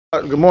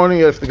Good morning,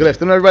 good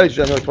afternoon, everybody. It's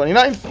January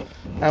 29th,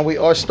 and we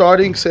are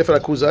starting Soffer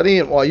Kuzari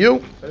and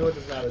YU.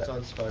 It's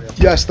on Safari.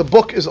 Yes, the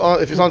book is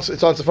on. If it's on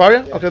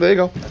Safari. Yeah. Okay, there you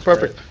go.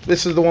 Perfect.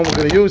 This is the one we're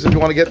going to use. If you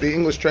want to get the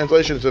English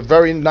translation, it's a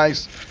very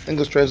nice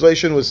English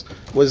translation. Was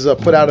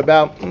put out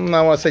about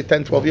I want to say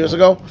 10, 12 years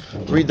ago.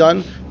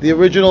 Redone. The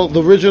original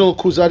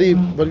Kuzari,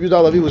 Rabbi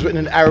Levi, was written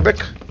in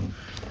Arabic.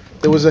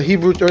 There was a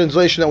Hebrew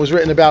translation that was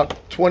written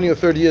about 20 or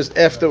 30 years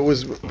after it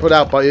was put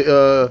out by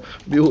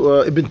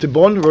Ibn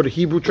Tibbon, who wrote a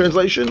Hebrew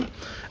translation.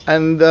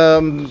 And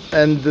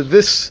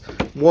this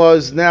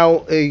was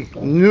now a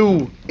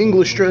new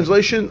English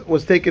translation,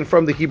 was taken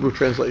from the Hebrew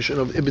translation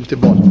of Ibn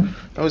Tibbon.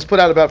 It was put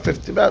out about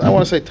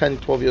 10,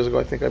 12 years ago,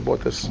 I think I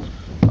bought this.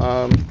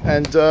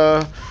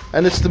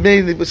 And it's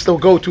the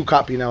go-to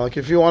copy now. Like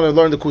if you want to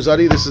learn the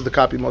Kuzari, this is the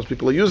copy most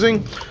people are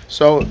using.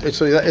 So they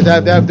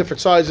have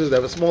different sizes. They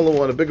have a smaller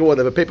one, a bigger one.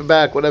 They have a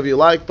paperback, whatever you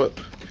like. But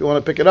if you want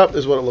to pick it up, this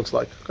is what it looks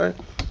like. Okay.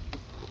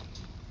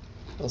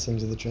 I'll send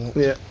to the chat.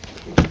 Yeah.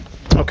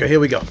 Okay. Here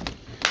we go.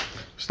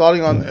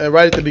 Starting on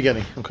right at the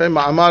beginning. Okay.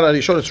 Ma'amar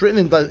Arishon. It's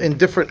written in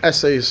different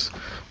essays.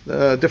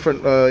 A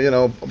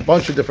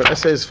bunch of different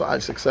essays,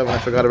 5, 6, 7. I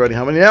forgot already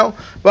how many now.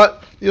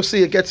 But you'll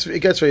see it gets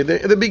ready.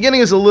 The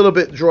beginning is a little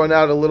bit drawn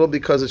out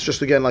because it's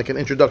just again like an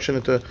introduction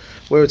into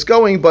where it's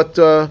going. But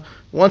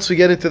once we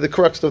get into the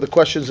crux of the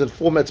questions and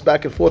formats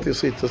back and forth, you'll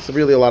see it's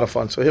really a lot of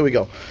fun. So here we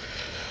go.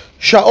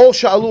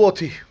 Sha'alu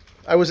oti.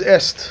 I was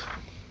asked,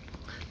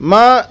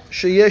 Ma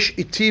sheyesh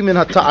iti min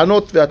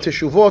hata'anot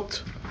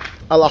ve'ateshuvot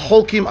al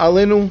ha'cholkim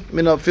alenu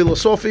min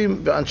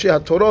ha'filosofim ve'anshe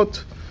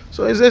ha'torot.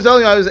 So he's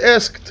telling you, I was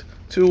asked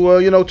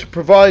to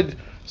provide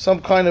some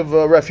kind of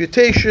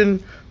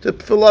refutation to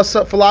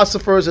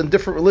philosophers and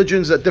different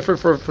religions that differ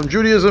from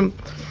Judaism.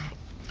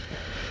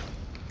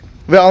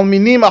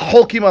 Ve'alminim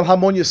ha'cholkim al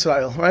hamon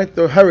Yisrael, right?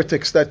 The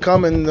heretics that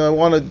come and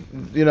want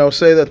to,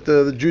 say that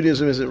the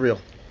Judaism isn't real.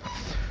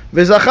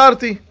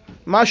 Ve'zacharti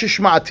ma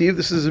sheshma'ativ.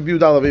 This is Rabbi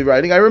Levi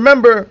writing. I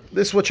remember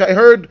this, which I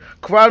heard.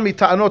 Kvar mi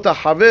ta'anot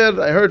ha'haver.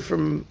 I heard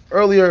from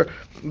earlier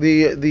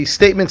the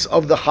statements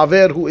of the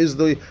Haver, who is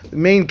the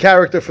main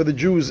character for the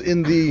Jews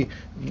in the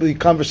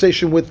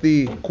conversation with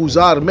the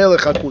Kuzar, Melech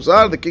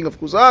HaKuzar, the king of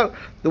Kuzar.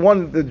 The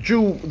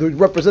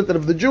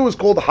representative of the Jew is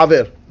called the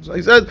Haver. So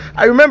he said,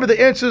 I remember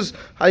the answers,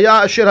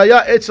 Haya Asher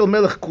Haya Etzel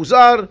Melech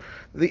Kuzar,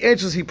 the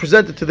answers he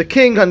presented to the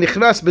king,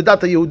 HaNichnas Bedat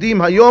HaYehudim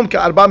Hayom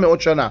Ke'arba Me'ot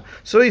Shana.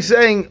 So he's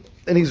saying,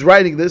 and he's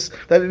writing this,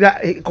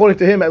 that according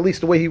to him, at least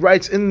the way he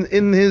writes in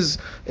his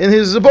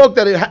book,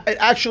 that it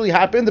actually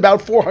happened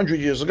about 400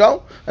 years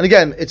ago. And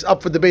again, it's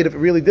up for debate if it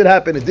really did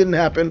happen, it didn't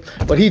happen,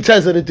 but he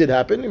says that it did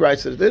happen. He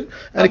writes that it did,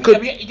 and it could.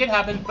 It did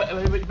happen, but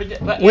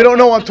we don't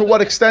know to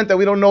what extent that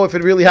we don't know if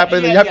it really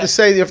happened. You have to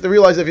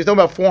realize that if you're talking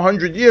about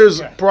 400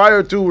 years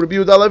prior to Rabbi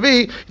Levi,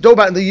 you're talking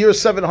about in the year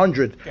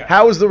 700. Yeah.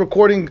 How is the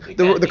recording,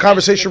 the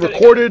conversation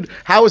recorded?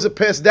 How is it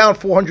passed down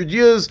 400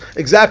 years?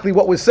 Exactly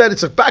what was said.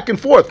 It's a back and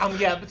forth.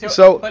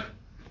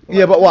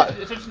 But what?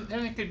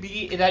 It could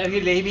be that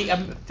Levi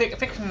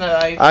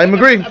fictionalized. I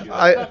agree.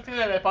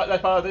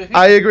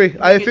 I agree.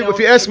 I think if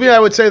you ask me, I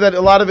would say that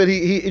a lot of it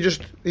he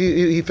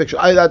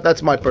fictionalized.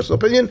 That's my personal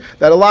opinion.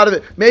 That a lot of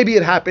it, maybe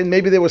it happened,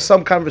 maybe there was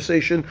some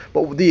conversation,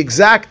 but the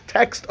exact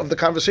text of the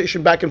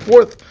conversation back and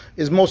forth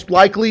is most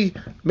likely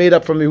made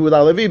up from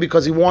Yehuda Levi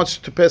because he wants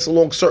to pass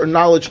along certain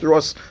knowledge through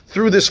us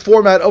through this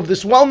format of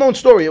this well-known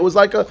story. It was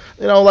like a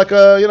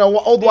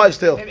old wives'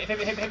 tale.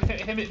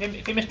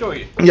 Famous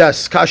story.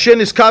 Yes, he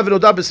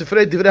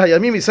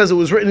says it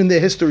was written in their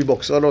history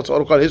books. I don't know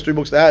what kind of history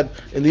books they had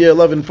in the year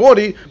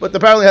 1140, but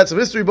apparently had some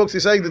history books.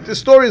 He's saying that this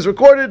story is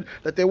recorded,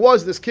 that there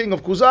was this king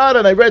of Kuzar,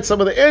 and I read some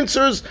of the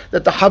answers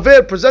that the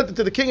Haver presented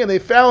to the king, and they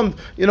found,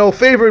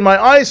 favor in my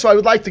eyes, so I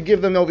would like to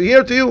give them over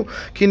here to you.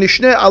 Ki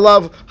nishne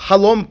alav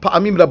halom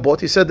pa'amim rabot.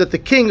 He said that the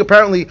king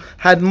apparently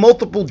had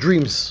multiple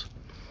dreams.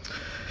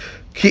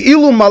 Ki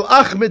ilu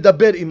malach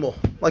medaber imo.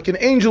 Like an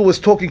angel was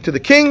talking to the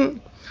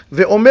king.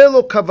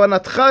 Ve'omelo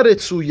kavanatcha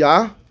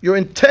retzuya. Your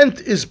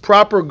intent is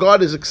proper.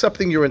 God is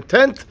accepting your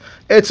intent.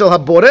 Etzel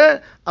haboreh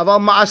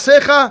aval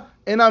ma'asecha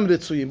enam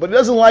retzuyim. But he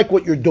doesn't like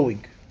what you're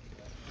doing.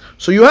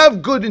 So you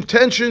have good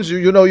intentions.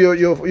 You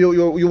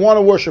want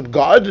to worship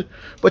God,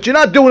 but you're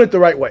not doing it the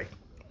right way.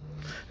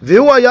 He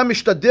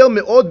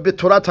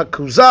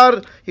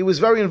was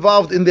very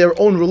involved in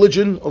their own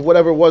religion of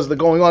whatever was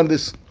going on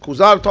this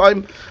Kuzar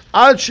time. He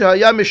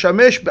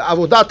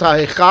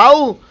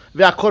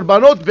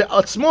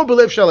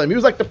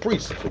was like the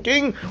priest. The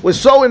king was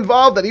so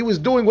involved that he was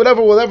doing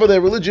whatever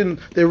their religion,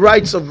 their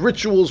rites of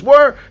rituals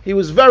were. He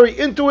was very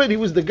into it. He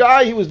was the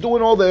guy. He was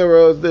doing all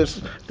their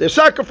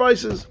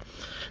sacrifices.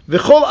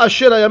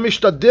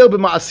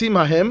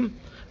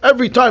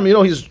 Every time,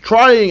 he's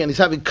trying and he's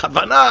having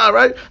kavanah,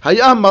 right?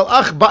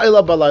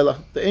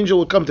 The angel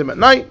will come to him at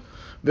night.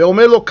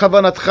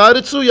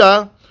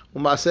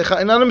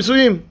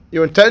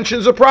 Your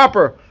intentions are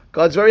proper.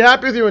 God's very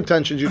happy with your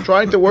intentions. You're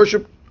trying to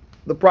worship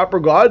the proper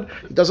God.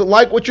 He doesn't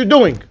like what you're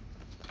doing.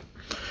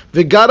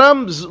 That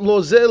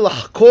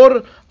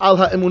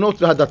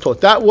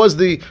was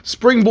the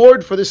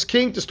springboard for this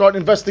king to start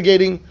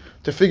investigating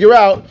to figure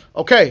out,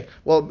 okay,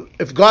 well,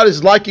 if God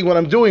is liking what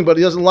I'm doing, but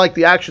he doesn't like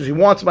the actions, he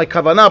wants my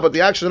kavanah, but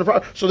the actions are the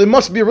problem. So there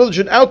must be a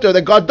religion out there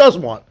that God does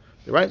want,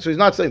 right? So he's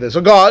not saying this.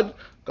 So God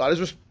is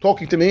just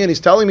talking to me and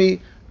he's telling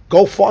me,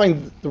 go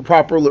find the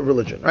proper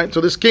religion, right? So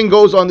this king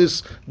goes on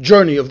this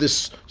journey of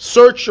this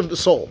search of the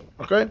soul,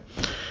 okay?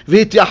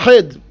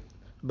 V'hityahed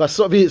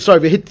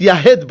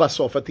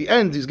basof. At the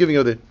end, he's giving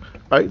you the,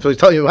 right? So he's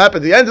telling you what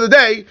happened. At the end of the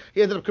day,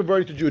 he ended up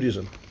converting to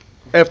Judaism.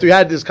 After he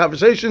had these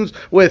conversations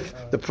with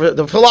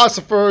the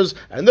philosophers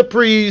and the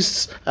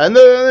priests and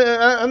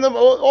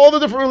all the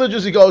different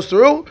religions he goes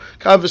through,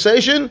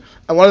 conversation,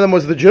 and one of them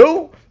was the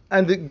Jew,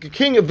 and the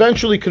king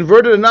eventually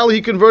converted, and not only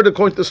he converted,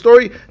 according to the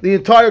story, the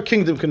entire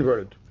kingdom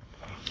converted.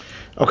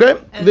 Okay,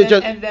 and then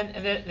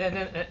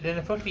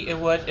unfortunately it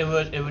was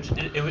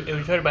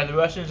heard by the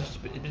Russians,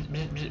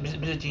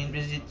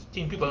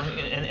 Byzantine people,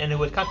 and it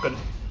was conquered.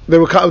 They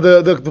were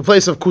the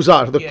place of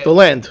Kuzar, the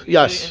land.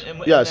 Yes,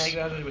 yes.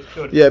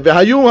 Yeah.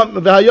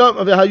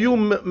 והיו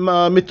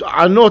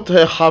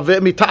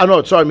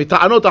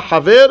מטענות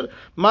החבר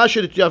מה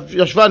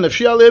שישבה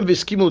נפשי עליהם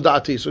והסכימו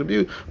לדעתי. So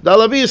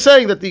Rabbi is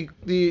saying that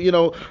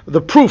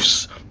the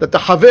proofs that the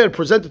Haver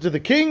presented to the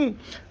king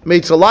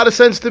makes a lot of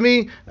sense to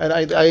me, and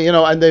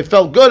and they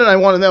felt good, and I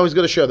was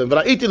going to share them.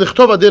 וראיתי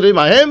לכתוב הדברים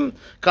ההם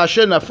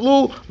כאשר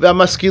נפלו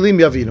והמשכילים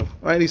יבינו.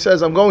 Right? He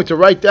says, I'm going to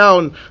write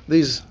down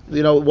these,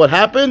 what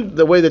happened,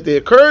 the way that they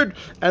occurred,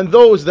 and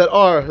those that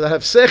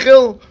have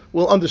sechel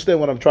will understand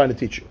what I'm trying to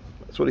teach you.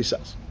 That's what he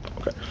says.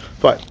 Okay,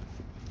 fine.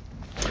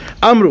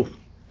 Amru,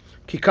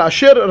 כי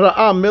כאשר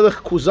ראה מלך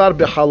כוזר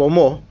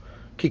בחלומו,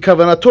 כי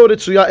כוונתו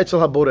רצויה אצל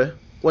הבורא.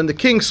 When the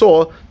king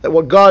saw that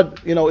what God,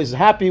 is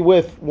happy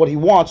with, what he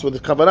wants, with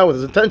his kavanah, with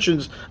his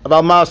intentions,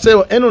 about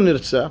maaseh eno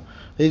nirtzeh,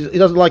 he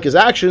doesn't like his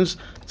actions.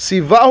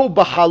 Sivahu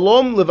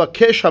b'halom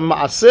levakesh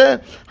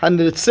ha'maaseh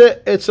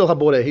hanirtzeh etzel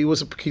haboreh.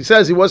 He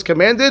says he was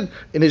commanded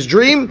in his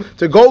dream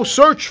to go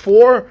search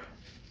for,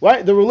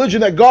 right, the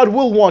religion that God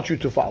will want you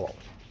to follow.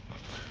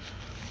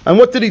 And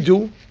what did he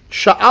do?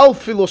 Sha'al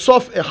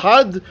filosof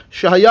echad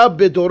shehaya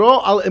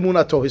bedoro al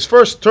emunato. His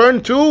first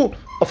turn to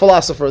a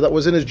philosopher that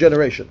was in his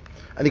generation.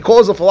 And he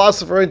calls the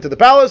philosopher into the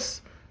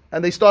palace,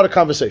 and they start a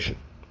conversation.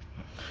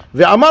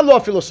 Ve'amar lo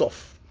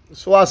ha-filosof.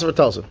 This philosopher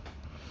tells him,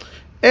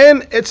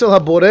 En etzel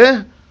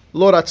haboreh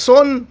lo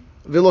ratzon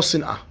ve'lo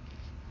sin'ah.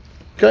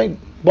 Okay,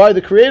 by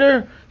the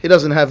Creator, he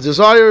doesn't have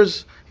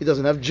desires, he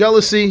doesn't have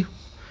jealousy.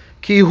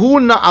 Ki hu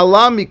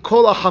na'ala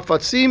mikol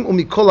ha-hafatzim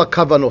u'mikol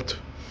ha-kavanot.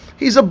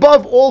 He's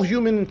above all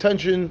human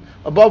intention,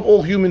 above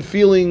all human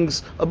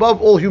feelings,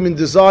 above all human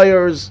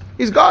desires.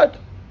 He's God.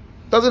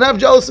 Doesn't have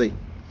jealousy.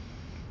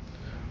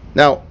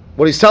 Now,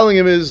 what he's telling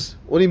him is,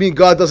 what do you mean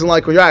God doesn't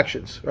like your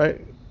actions,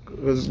 right?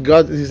 Because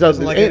God, he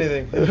doesn't like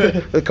anything.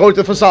 According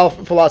to the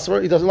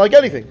philosopher, he doesn't like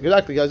anything.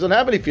 Exactly, he doesn't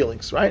have any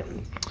feelings, right?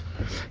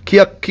 Ki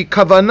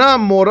kavana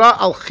mora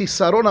al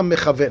chisaron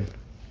mechaven.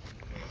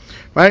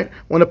 Right?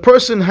 When a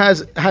person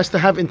has to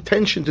have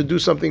intention to do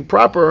something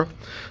proper,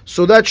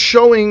 so that's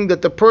showing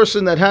that the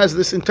person that has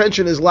this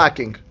intention is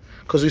lacking.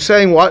 Because you're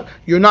saying what?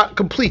 You're not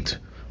complete.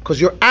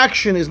 Because your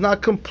action is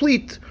not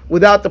complete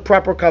without the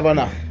proper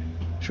kavanah.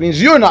 Which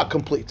means you're not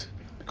complete.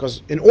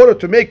 Because in order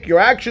to make your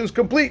actions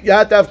complete, you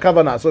have to have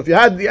kavanah. So if you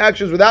had the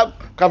actions without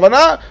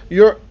kavanah,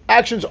 your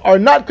actions are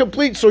not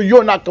complete, so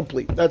you're not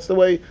complete. That's the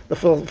way the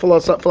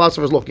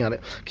philosopher is looking at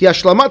it. Ki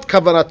hashlamat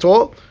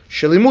kavanato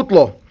shelimut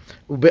lo.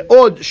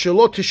 Ube'od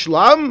shelo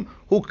tishlam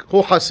hu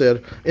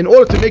haser. In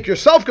order to make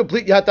yourself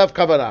complete, you have to have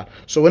kavanah.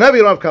 So whenever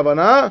you don't have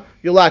kavanah,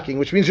 you're lacking,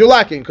 which means you're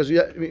lacking because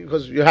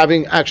you're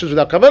having actions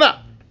without kavanah.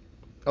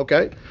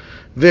 Okay?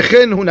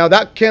 Now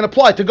that can't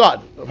apply to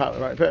God.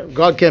 Right?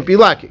 God can't be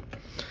lacking.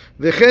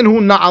 וכן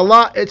הוא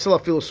נעלה אצל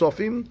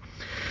הפילוסופים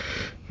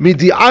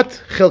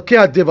מדיעת חלקי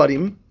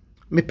הדברים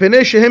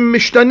מפני שהם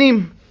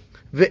משתנים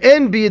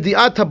ואין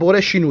בידיעת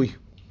הבורא שינוי.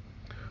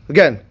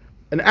 Again,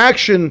 an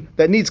action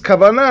that needs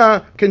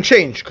kavanah can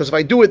change, because if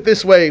I do it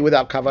this way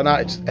without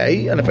kavanah, it's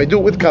A, and if I do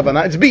it with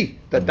kavanah, it's B.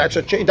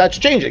 That's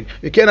changing.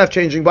 You can't have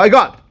changing by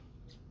God.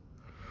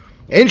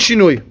 אין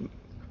שינוי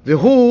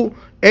והוא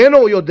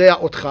אינו יודע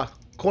אותך.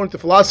 According to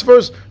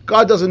philosophers,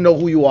 God doesn't know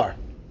who you are.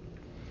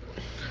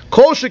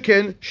 Kol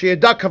sheken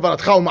sheyeda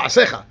kavanatcha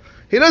u'ma'asecha.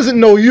 He doesn't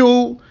know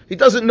you. He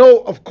doesn't know,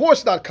 of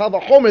course not, kal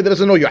v'chomer. He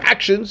doesn't know your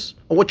actions,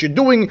 or what you're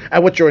doing,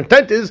 and what your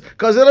intent is,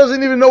 because he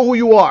doesn't even know who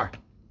you are.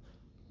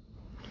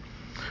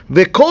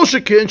 V'kol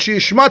sheken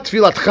sheyishma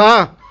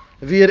tfilatcha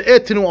v'yir'eh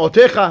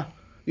tenu'otecha.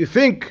 You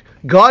think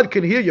God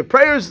can hear your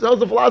prayers? That was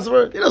the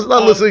philosopher. He doesn't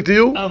not listening to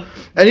you,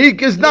 and he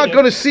is not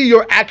going to see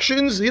your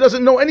actions. He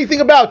doesn't know anything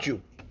about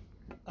you.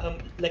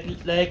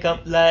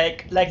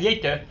 Like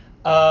later,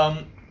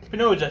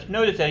 Spinoza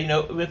said,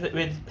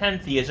 with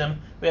pantheism,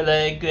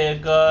 where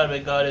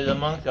God is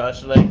amongst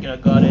us,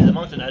 God is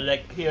amongst us,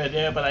 like here or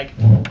there, but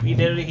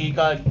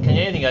God can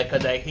anything,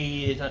 because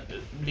he is not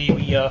the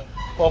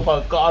form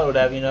of God or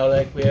whatever,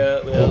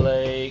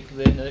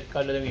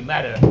 God doesn't really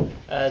matter,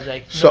 as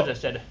Spinoza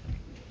said.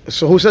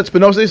 So who said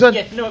Spinoza? He said?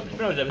 Yes,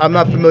 Spinoza. I'm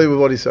not familiar with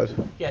what he said.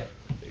 Yeah.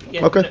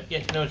 Okay.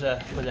 Yes,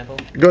 Spinoza, for example.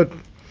 Good.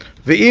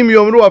 Ve'im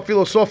yomru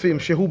ha-filosofim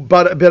shehu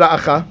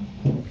bera'acha.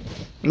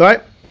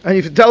 Right? And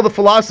if you tell the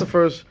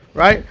philosophers,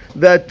 right,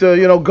 that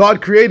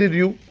God created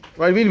you,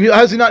 right? I mean,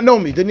 how does he not know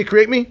me? Didn't he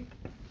create me?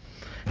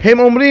 Hem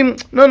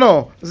omrim,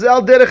 no, ze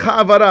al derech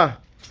ha'avara.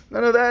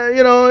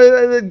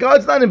 No,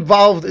 God's not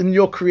involved in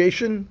your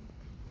creation,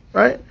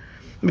 right?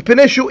 He's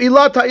just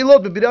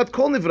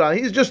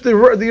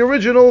the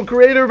original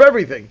creator of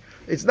everything.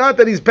 It's not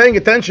that he's paying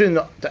attention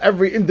to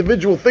every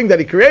individual thing that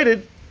he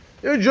created.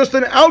 You're just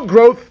an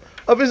outgrowth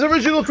of his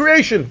original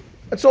creation.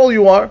 That's all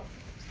you are.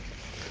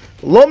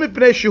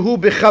 It's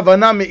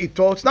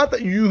not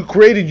that you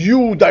created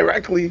you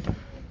directly.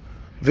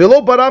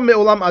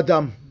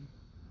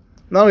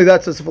 Not only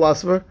that, says the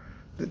philosopher,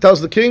 it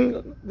tells the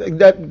king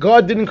that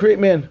God didn't create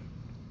man.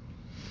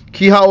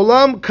 Ki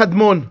ha'olam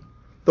kadmon.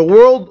 The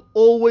world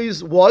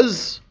always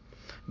was.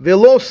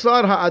 Velo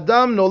sar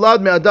ha'adam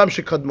nolad me'adam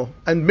shekadmo.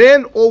 And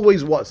man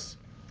always was.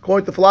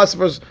 According to the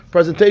philosopher's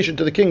presentation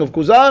to the king of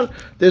Kuzari,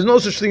 there's no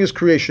such thing as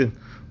creation.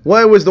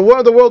 Where was the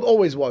world? The world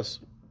always was.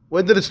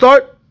 When did it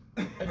start?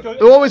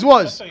 It always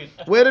was.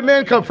 Where did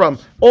man come from?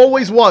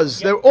 Always was.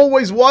 There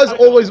always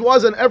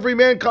was, and every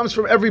man comes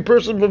from every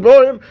person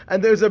before him,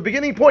 and there's a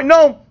beginning point.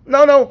 No.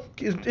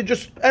 It's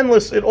just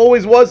endless. It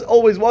always was.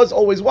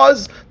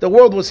 The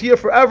world was here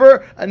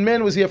forever, and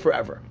man was here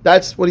forever.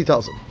 That's what he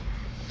tells him.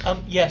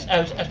 Yes,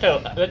 that's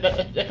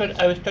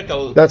what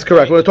Aristotle. That's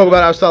correct. We're going to talk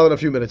about Aristotle in a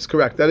few minutes.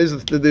 Correct. That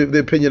is the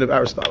opinion of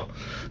Aristotle.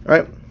 All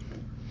right?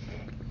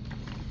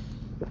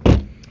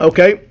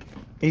 Okay.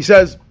 He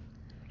says,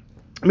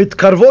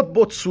 מתקרבות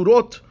בו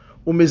צורות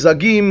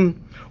ומזגים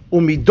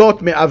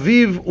ומידות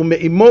מאביו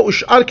ומאמו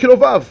ושאר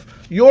קרוביו.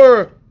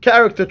 Your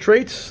character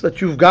traits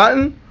that you've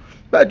gotten,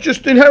 that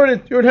just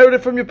inherited. You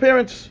inherited from your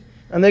parents.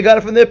 And they got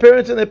it from their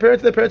parents and their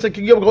parents and their parents. And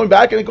keep going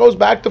back, and it goes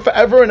back to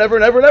forever and ever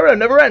and ever and ever, and it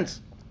never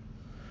ends.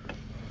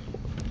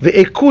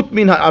 Ve'ekut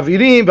min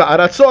ha'avirim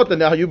va'aratzot, and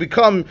now you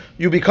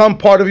become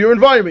part of your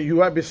environment. You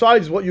have,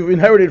 besides what you've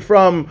inherited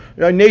from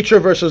nature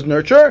versus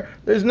nurture,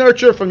 there's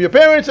nurture from your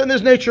parents, and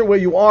there's nature where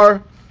you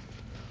are.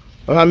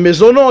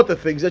 Mizonot, the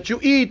things that you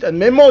eat,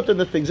 and memot, and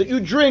the things that you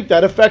drink,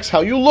 that affects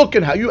how you look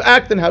and how you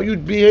act and how you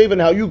behave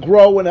and how you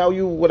grow and how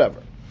you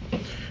whatever.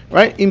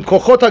 Right? Im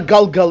kochot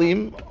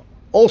galgalim,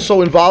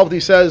 also involved, he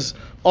says,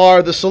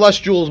 are the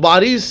celestial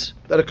bodies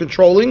that are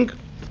controlling.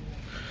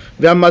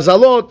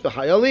 Ve'amazalot,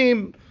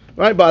 v'hayalim,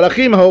 right?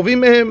 Ba'arachim,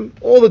 ha'ovim mehem,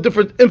 all the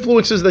different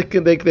influences that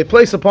they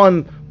place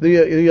upon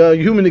the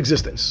human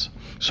existence.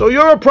 So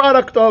you're a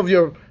product of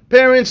your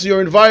parents,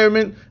 your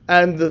environment,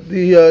 and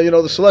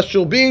the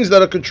celestial beings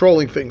that are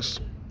controlling things.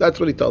 That's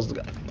what he tells the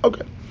guy.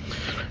 Okay.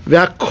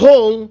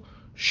 Ve'akol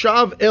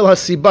shav el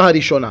hasiba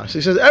harishona. So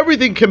he says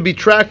everything can be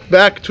tracked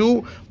back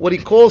to what he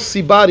calls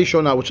siba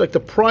harishona, which is like the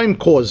prime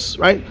cause,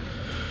 right?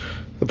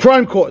 The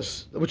prime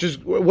cause, which is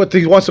what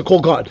he wants to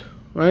call God,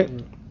 right?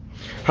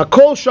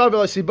 Hakol shav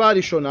el hasiba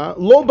harishona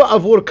lo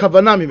ba'avur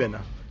kavana mimena.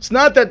 It's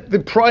not that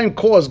the prime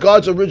cause,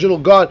 God's original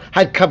God,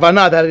 had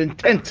kavana, that had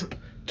intent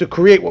to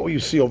create what you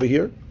see over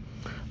here.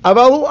 It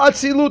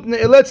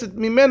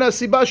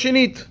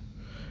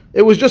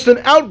was just an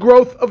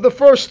outgrowth of the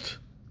first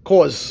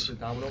cause.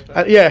 Domino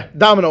effect?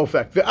 Domino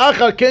effect.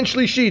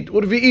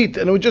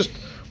 And it would just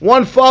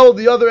one followed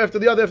the other after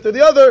the other after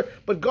the other,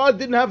 but God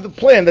didn't have the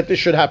plan that this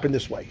should happen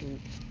this way.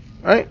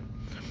 Right?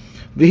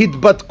 And what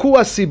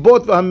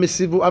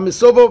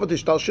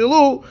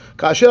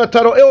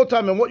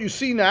you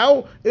see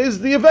now is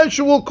the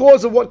eventual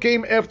cause of what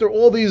came after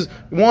all these,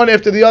 one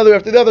after the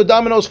other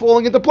dominoes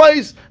falling into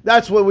place.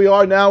 That's where we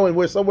are now, and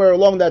we're somewhere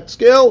along that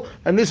scale,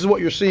 and this is what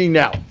you're seeing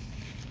now.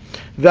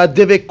 Okay?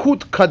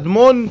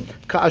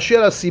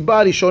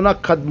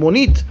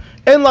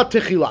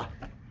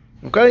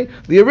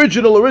 The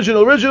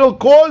original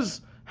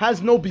cause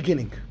has no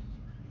beginning.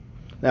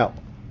 Now,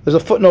 there's a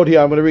footnote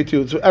here I'm going to read to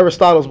you. It's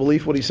Aristotle's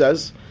belief, what he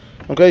says.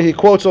 Okay, he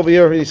quotes over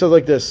here, he says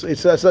like this. It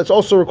says, that's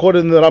also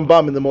recorded in the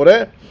Rambam, in the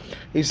Moreh.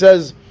 He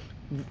says,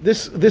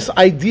 this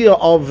idea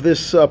of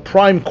this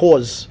prime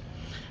cause,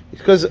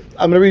 because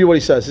I'm going to read you what he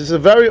says. It's a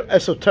very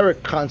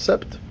esoteric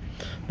concept.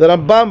 The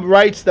Rambam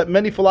writes that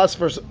many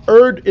philosophers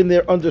erred in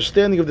their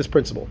understanding of this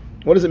principle.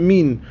 What does it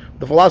mean,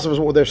 the philosophers,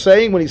 what they're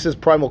saying when he says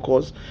primal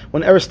cause?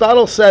 When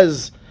Aristotle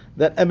says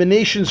that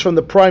emanations from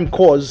the prime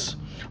cause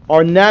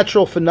are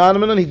natural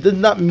phenomenon, he did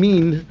not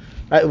mean,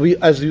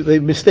 as they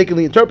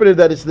mistakenly interpreted,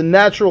 that it's the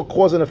natural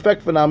cause and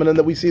effect phenomenon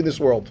that we see in this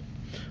world.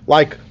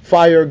 Like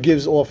fire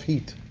gives off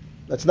heat.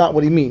 That's not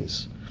what he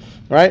means.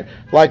 Right?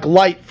 Like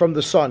light from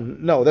the sun.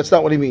 No, that's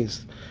not what he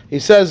means. He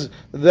says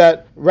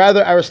that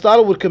rather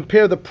Aristotle would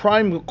compare the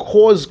prime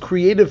cause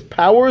creative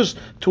powers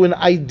to an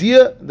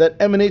idea that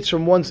emanates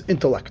from one's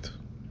intellect.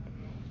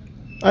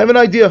 I have an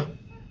idea.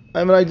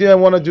 I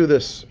want to do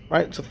this.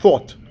 Right? It's a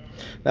thought.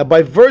 Now,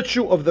 by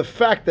virtue of the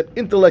fact that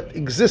intellect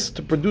exists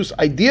to produce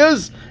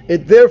ideas,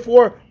 it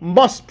therefore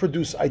must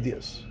produce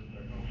ideas.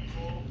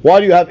 Why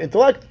do you have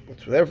intellect?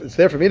 It's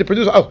there for me to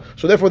produce.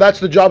 So therefore that's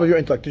the job of your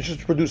intellect, to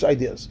just produce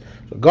ideas.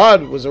 So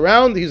God was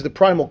around, he's the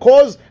primal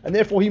cause, and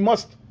therefore he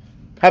must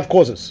have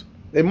causes.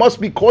 There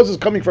must be causes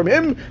coming from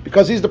him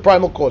because he's the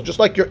primal cause. Just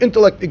like your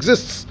intellect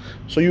exists,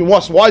 so you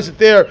must. Why is it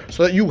there?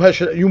 So that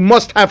you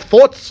must have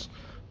thoughts.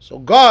 So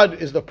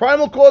God is the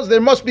primal cause.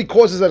 There must be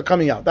causes that are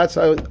coming out. That's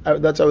how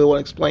we want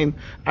to explain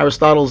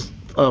Aristotle's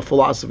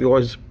philosophy, or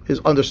his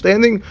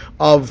understanding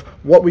of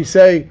what we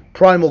say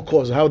primal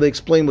cause, how they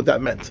explain what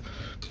that meant.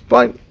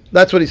 Fine,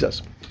 that's what he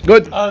says.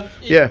 Good.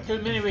 Yeah. So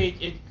anyway,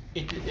 it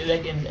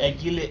like in a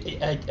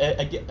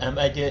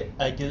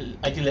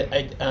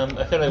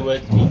fellow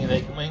word speaking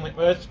like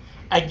words.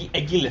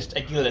 Idealist,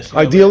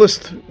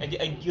 Idealism,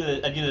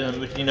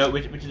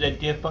 which is a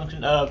dear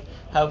function of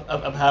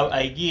how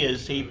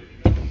ideas say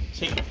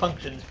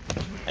functions,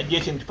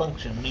 ideas seem to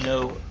function,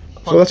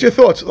 So that's your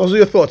thoughts. Those are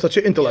your thoughts. That's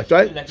your intellect,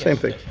 right? Yes, Same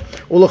thing. yes.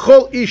 ולכל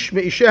איש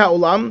מאישי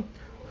העולם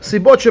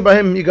סיבות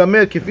שבהם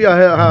ייגמר כפי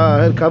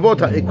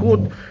ההרכבות, העיקות,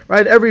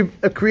 right? Every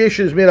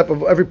creation is made up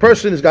of, every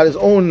person has got his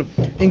own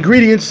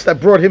ingredients that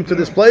brought him to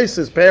this place,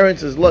 his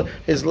parents, his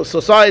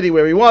society,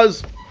 where he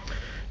was.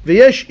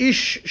 ויש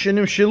איש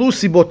שנמשלו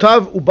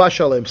סיבותיו ובא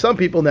שלם. Some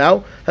people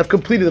now have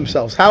completed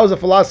themselves. How is a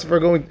philosopher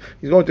going?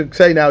 He's going to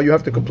say now you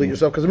have to complete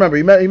yourself. Because remember,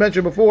 he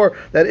mentioned before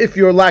that if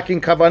you're lacking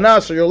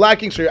kavanah, so you're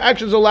lacking, so your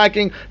actions are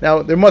lacking.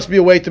 Now there must be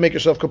a way to make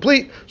yourself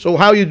complete. So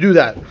how you do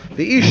that?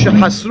 ואיש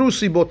שחסרו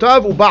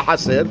סיבותיו ובא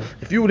חסר.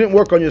 If you didn't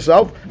work on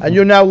yourself and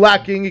you're now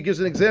lacking, he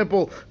gives an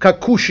example.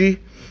 ככושי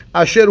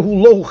אשר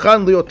הוא לא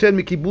הוכן ליותר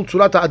מקיבול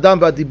צורת האדם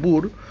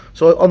והדיבור.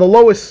 So on the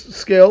lowest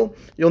scale,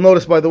 you'll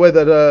notice, by the way,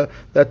 that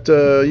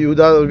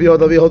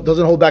Yehuda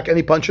doesn't hold back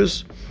any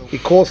punches. He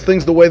calls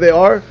things the way they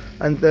are,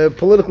 and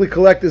politically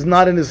correct is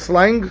not in his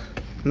slang,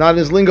 not in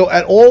his lingo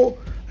at all.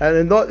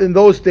 And in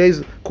those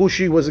days,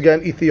 Kushi was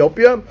again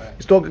Ethiopia.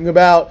 He's talking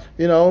about,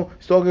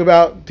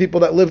 people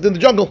that lived in the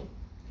jungle,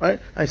 right?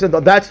 And he said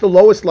that's the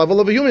lowest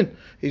level of a human.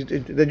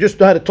 They just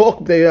know how to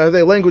talk. They have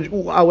their language,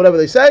 whatever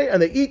they say,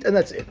 and they eat, and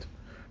that's it,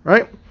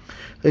 right?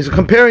 He's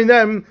comparing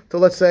them to,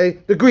 let's say,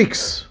 the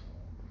Greeks,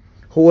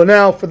 who are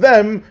now, for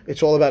them,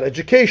 it's all about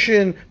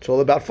education, it's all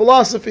about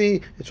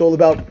philosophy, it's all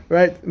about,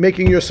 right,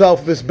 making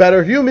yourself this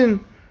better human.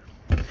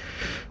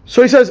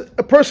 So he says,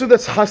 a person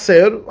that's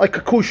haser, like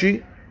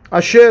Kakushi,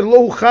 asher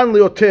lo uchan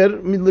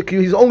leoter,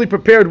 he's only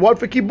prepared what?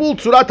 For kibul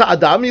tzurat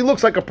adam, he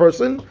looks like a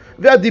person,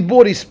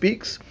 ve'adibur, he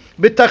speaks,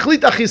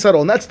 betachlit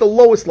achisaron, that's the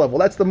lowest level,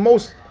 that's the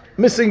most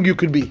missing you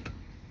could be.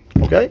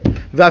 Okay?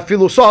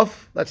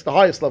 והפילוסוף, that's the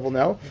highest level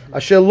now,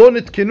 אשר לא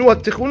נתקנו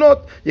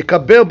התכונות,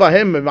 יקבל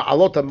בהם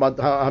מעלות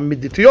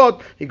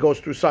המדיטיות, he goes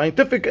through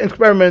scientific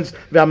experiments,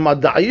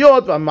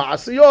 והמדעיות,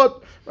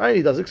 והמעשיות, right?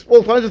 He does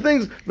all kinds of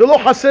things, ולא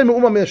חסר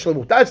מאומה מן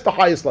השלמות. That's the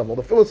highest level,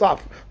 the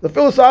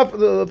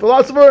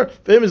philosopher,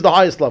 for him is the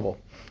highest level.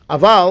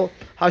 אבל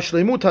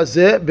השלמות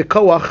הזה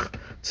בכוח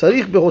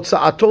צריך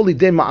בהוצאתו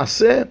לידי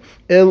מעשה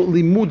אל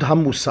לימוד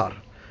המוסר.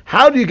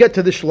 How do you get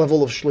to this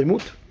level of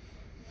shlemut?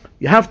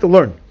 You have to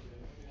learn.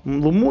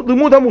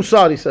 Limud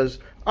HaMusar, he says,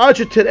 right?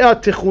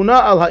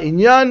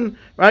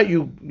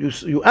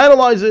 You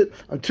analyze it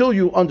until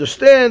you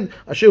understand,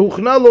 and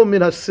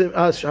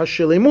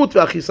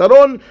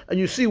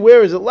you see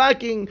where is it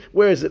lacking,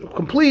 where is it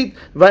complete,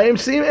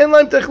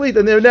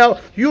 and there now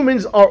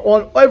humans are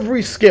on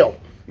every scale.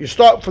 You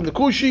start from the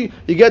Kushi,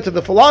 you get to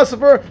the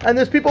philosopher, and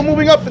there's people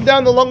moving up and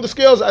down along the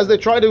scales as they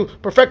try to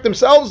perfect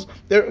themselves.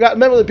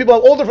 Remember, the people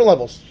have all different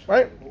levels,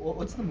 right?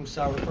 What's the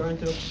Musar referring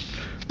to?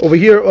 Over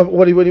here,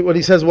 when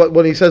he says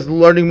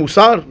learning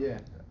Musar, Yeah.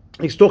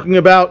 he's talking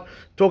about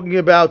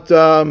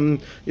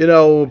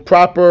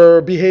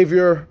proper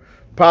behavior,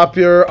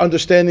 proper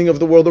understanding of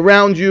the world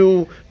around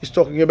you. He's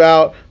talking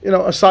about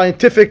a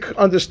scientific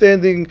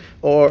understanding,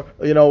 or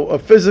a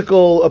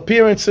physical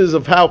appearances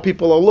of how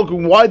people are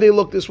looking, why they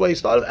look this way. He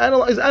started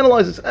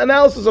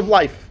analysis of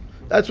life.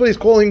 That's what he's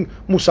calling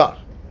Musar.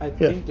 I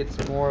think it's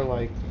more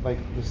like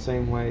the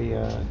same way.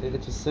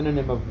 It's a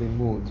synonym of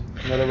limud.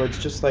 In other words,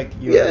 just like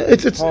you're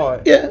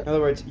taught. Yeah. In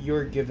other words,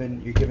 you're given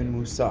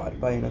musad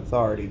by an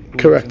authority who's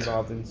Correct.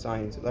 involved in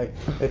science. Like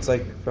it's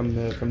like from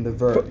the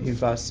verb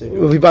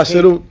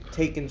hivasiru.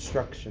 Take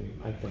instruction.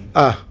 I think.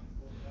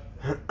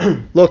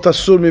 Lo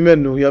tasur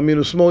mimenu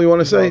yaminu small. You want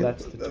to say? No,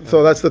 that's the term.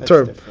 So that's the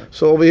term. Different.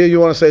 So over here you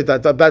want to say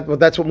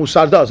that's what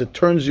Musar does. It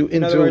turns you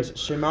In into. other words,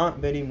 Shema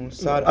beri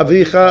musad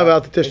Avicha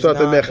ve'al is tishtat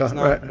emecha.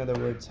 not, Right. in other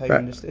words, how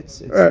Right. you just,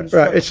 it's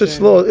Right. It's just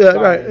slow. Yeah.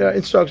 Right. Yeah.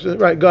 Instruction.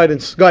 Right.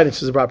 Guidance.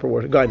 Guidance is a proper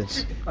word.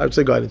 Guidance. I would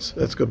say guidance.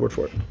 That's a good word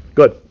for it.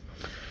 Good.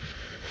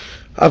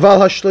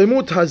 אבל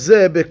השלמות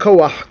הזה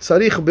בכוח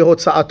צריך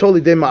בהוצאתו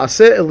לידי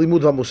מעשה אל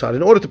לימוד המוסר.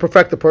 In order to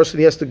perfect the person,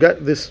 he has to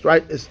get this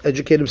right,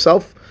 educate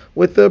himself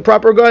with the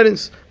proper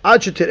guidance.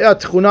 עד שתראה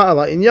התכונה על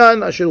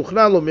העניין אשר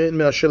הוכנה לו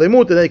מן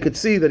השלמות, and then he could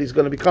see that he's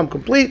going to become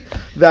complete.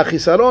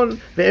 והחיסרון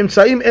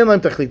ואמצעים אין להם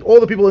תכלית. All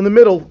the people in the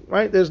middle,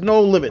 right? There's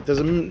no limit.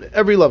 There's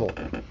every level.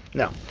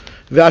 Now,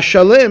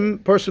 והשלם,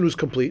 person who's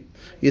complete,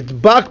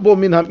 ידבק בו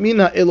מן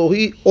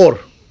האלוהי אור.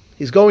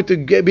 He's going to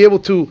be able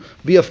to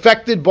be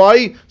affected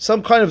by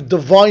some kind of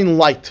divine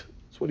light.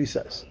 That's what he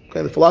says.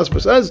 Okay, the philosopher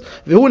says,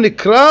 "V'hu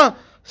nikra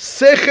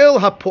sechel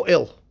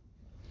hapoel."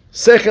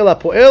 Sechel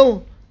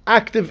hapoel,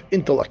 active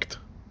intellect.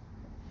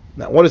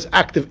 Now, what does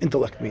active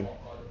intellect mean?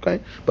 Okay,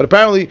 but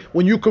apparently,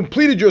 when you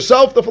completed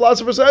yourself, the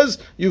philosopher says,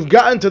 you've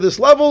gotten to this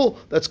level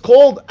that's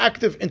called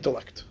active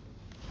intellect.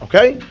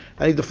 Okay,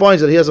 and he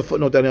defines it. He has a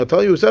footnote down here. I'll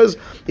tell you.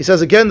 He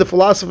says again, the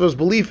philosopher's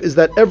belief is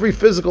that every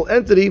physical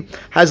entity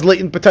has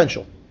latent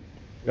potential.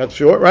 That's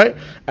sure, right?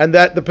 And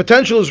that the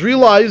potential is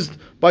realized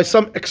by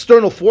some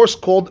external force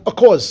called a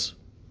cause.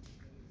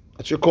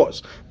 That's your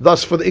cause.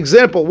 Thus, for the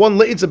example, one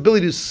latent's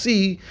ability to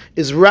see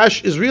is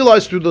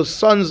realized through the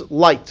sun's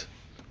light.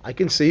 I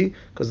can see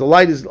because the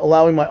light is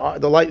allowing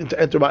the light to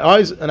enter my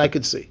eyes, and I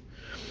can see.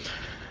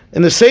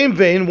 In the same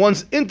vein,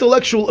 one's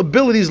intellectual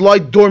abilities lie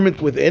dormant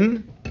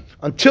within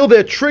until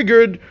they're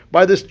triggered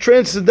by this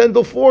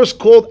transcendental force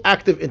called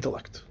active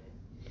intellect.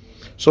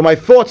 So my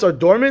thoughts are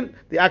dormant,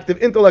 the active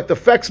intellect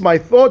affects my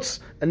thoughts,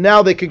 and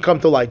now they can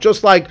come to light.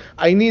 Just like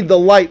I need the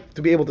light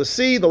to be able to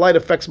see, the light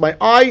affects my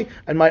eye,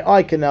 and my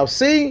eye can now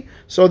see.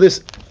 So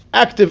this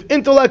active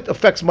intellect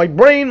affects my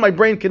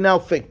brain can now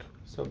think.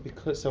 So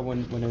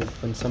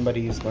when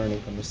somebody is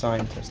learning from the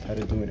scientist how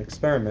to do an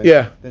experiment,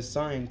 the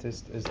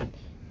scientist is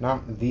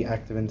not the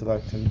active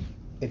intellect in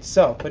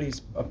itself, but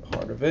he's a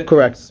part of it.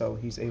 Correct. So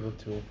he's able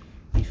to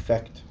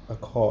effect a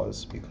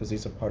cause because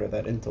he's a part of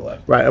that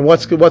intellect. Right. And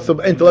what's the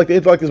intellect? The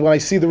intellect is when I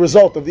see the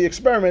result of the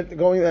experiment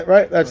going.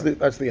 Right. That's the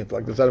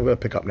intellect. That's what I'm going to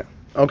pick up now.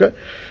 Okay.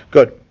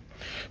 Good.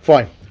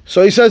 Fine.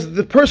 So he says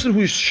the person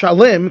who's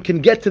shalem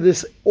can get to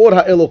this or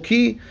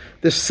ha'eloki,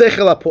 this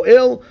sechel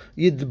ha'poel,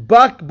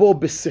 yidbak bo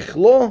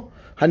besichlo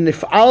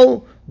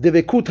hanif'al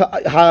devekut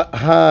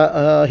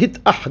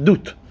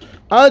ha'hitahdut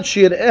ad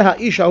shir'eh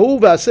ha'ish hahu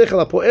v'asechel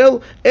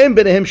ha'poel en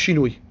benehem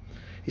shinui.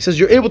 He says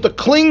you're able to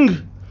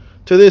cling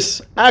to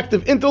this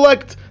active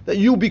intellect that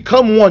you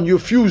become one. You're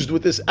fused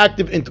with this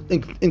active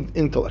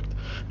intellect.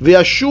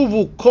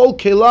 V'yashuvu kol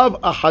kelav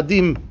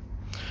ahadim.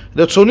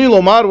 Ratzoni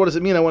lomar, what does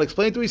it mean? I want to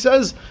explain to you. He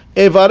says,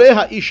 Evareh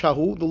ha'ish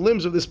hahu, the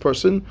limbs of this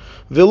person,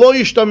 v'lo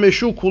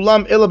yishtameshu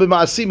kulam ela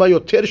b'ma'asim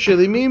hayoter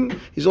shelimim,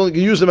 he's only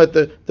going to use them at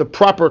the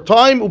proper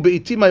time,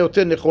 u'be'itim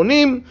hayoter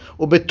nechonim,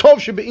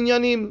 u'betov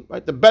shebe'inyanim,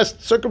 right, the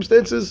best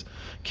circumstances,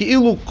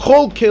 ki'ilu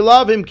kol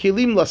kelav hem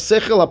kelim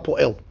lasechel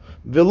ha'po'el,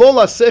 v'lo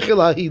lasechel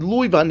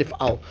ha'hilui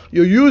v'hanif'al.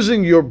 You're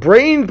using your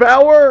brain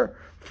power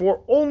for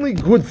only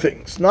good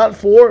things, not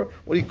for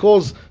what he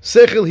calls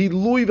sechel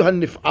hilui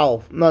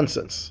v'hanif'al,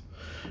 nonsense.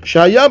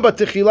 Right?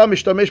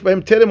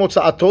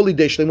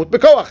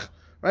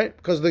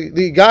 Because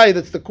the guy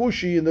that's the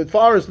kushi in the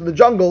forest, in the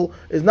jungle,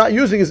 is not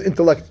using his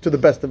intellect to the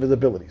best of his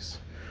abilities.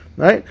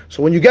 Right?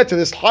 So when you get to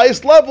this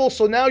highest level,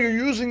 so now you're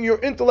using your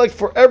intellect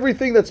for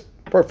everything that's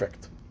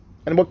perfect.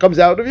 And what comes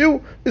out of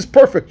you is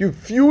perfect. You've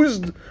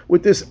fused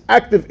with this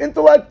active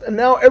intellect, and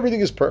now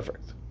everything is perfect.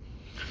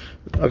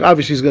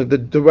 Obviously, he's going to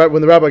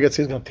when the rabbi gets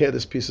here, he's going to tear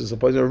this pieces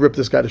apart. He's going to rip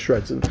this guy to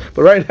shreds.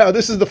 But right now,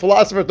 this is the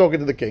philosopher talking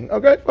to the king.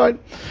 Okay, fine.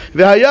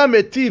 V'haya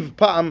metiv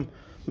pa'am,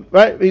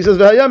 right? He says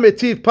v'haya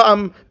metiv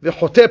pa'am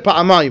v'chote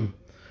pa'amayim,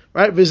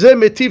 right? V'zeh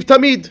metiv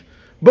tamid.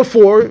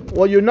 Before,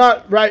 well, you're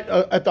not right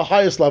at the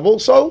highest level,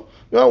 so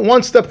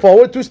one step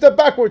forward, two step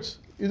backwards.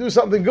 You do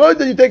something good,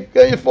 then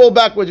you fall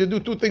backwards. You do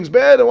two things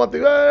bad, and one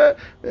thing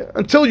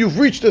until you've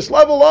reached this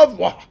level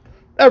of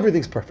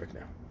everything's perfect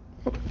now.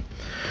 Okay.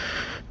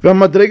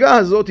 והמדרגה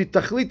הזאת היא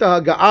תכלית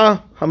ההגעה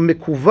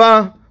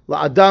המקווה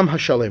לאדם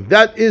השלם.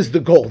 That is the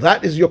goal.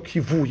 That is your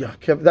kivuya.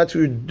 That's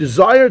your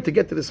desire to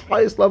get to this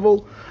highest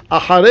level.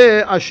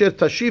 אחרי אשר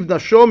תשיב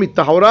נפשו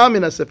מטהורה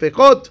מן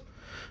הספקות,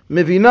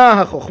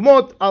 מבינה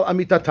החוכמות על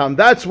אמיתתם.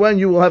 That's when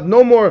you will have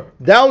no more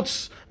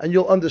doubts, and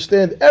you'll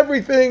understand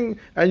everything,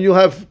 and you'll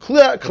have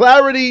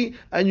clarity,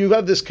 and you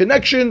have this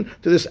connection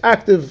to this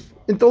active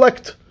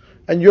intellect,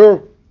 and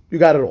you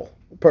got it all.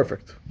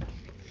 Perfect.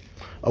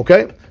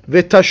 Okay?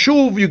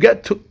 V'tashuv, you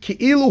get to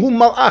ki'iluhu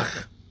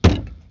malach.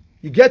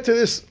 You get to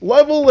this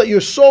level that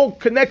you're so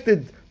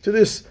connected to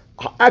this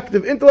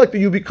active intellect that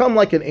you become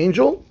like an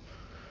angel.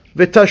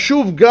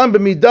 V'tashuv gam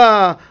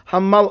b'midah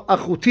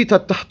hamal'achutit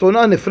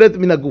hatachtona nefred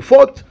min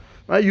hagufot.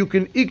 Right? You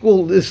can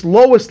equal this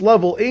lowest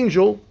level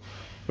angel.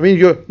 I mean,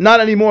 you're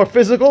not anymore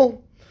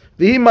physical.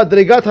 V'hi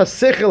madregat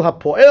hasechel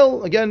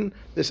hapoel. Again,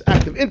 this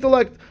active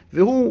intellect.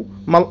 V'hu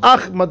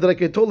malach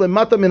madreketo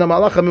lemata min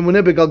hamalach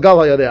hamemuneh begalgal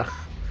hayareach.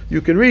 You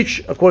can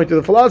reach, according to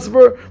the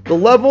philosopher, the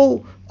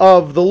level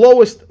of the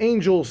lowest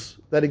angels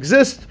that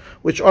exist,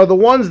 which are the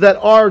ones that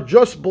are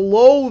just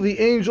below the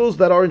angels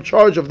that are in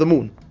charge of the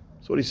moon.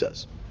 That's what he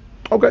says.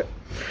 Okay.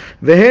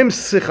 Vehem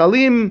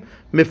sichalim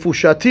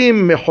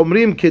mefushatim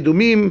mechomrim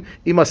kedumim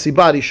im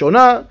hasiba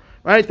rishona.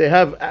 Right? They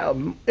have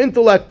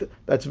intellect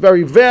that's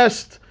very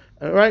vast,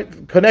 right?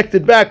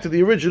 Connected back to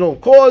the original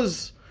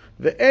cause.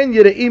 Ve'en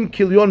yereim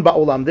kilyon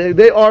ba'olam.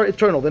 They are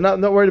eternal. They're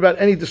not worried about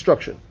any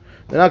destruction.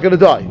 They're not going to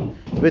die.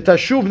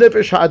 V'tashuv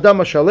nefesh ha'adam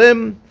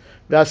ha'shalem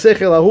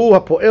ve'asechel hahu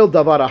ha'poel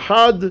davar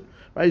ahad.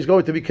 Right, he's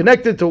going to be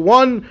connected to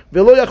one.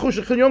 V'lo yachush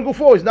chilyon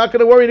gufo. He's not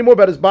going to worry anymore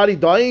about his body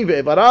dying.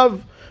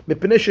 Ve'evarav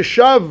mepnei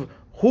sheshav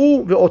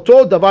hu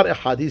ve'oto davar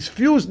ahad. He's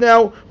fused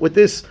now with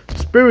this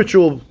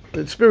spiritual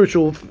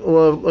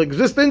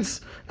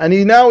existence, and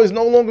he now is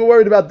no longer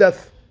worried about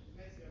death.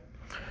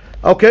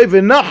 Okay,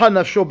 v'nacha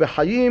nafsho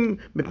b'chayim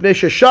mipnei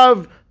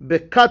sheshav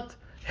bekat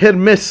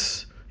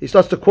hermes. He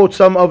starts to quote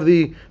some of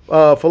the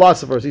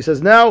philosophers. He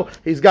says now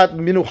he's got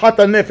minuchat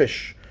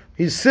nefesh.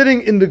 He's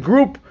sitting in the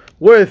group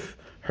with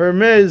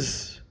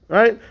Hermes,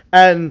 right,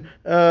 and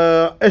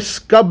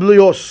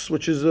Escablios,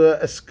 which is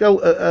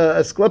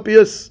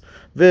Asclepius,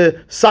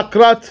 the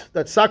Socrates,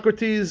 that's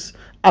Socrates,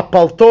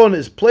 Apalton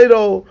is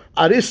Plato,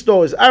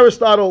 Aristo is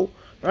Aristotle,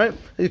 right?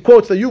 He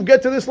quotes that you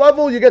get to this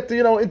level, you get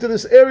to into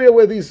this area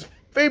where these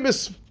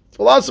famous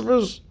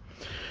philosophers.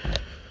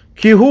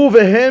 Not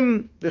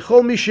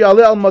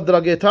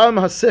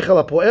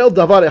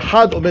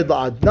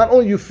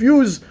only you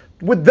fuse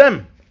with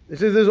them. He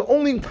says there's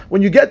only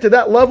when you get to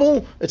that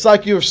level, it's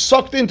like you're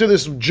sucked into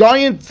this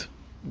giant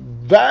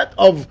vat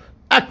of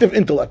active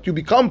intellect. You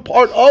become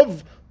part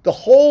of the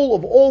whole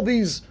of all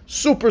these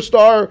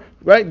superstar,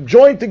 right?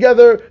 Joined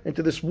together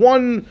into this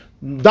one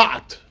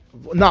dot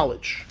of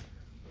knowledge.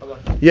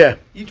 Okay. Yeah.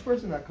 Each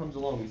person that comes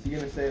along, is he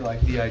going to say like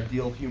the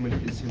ideal human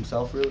is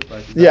himself, really?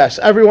 Yes.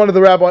 Every one of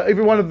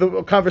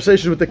the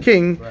conversations with the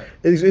king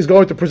is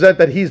going to present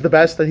that he's the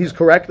best, that he's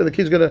correct, and the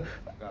king's going to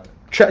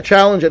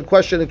challenge and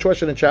question and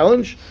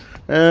challenge,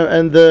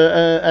 and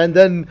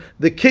then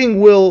the king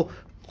will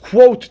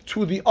quote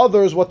to the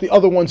others what the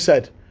other one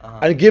said,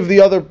 and give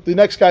the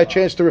next guy a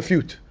chance to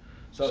refute.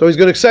 So he's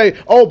going to say,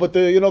 "Oh, but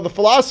the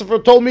philosopher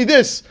told me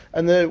this,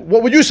 and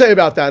what would you say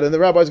about that?" And the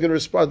rabbi's going to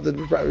respond. Is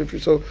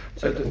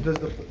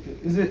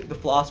it the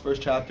philosopher's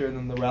chapter and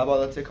then the rabbi,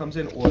 let's say, comes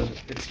in, or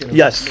it's going to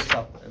mix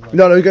up?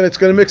 No, it's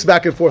going to mix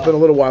back and forth in a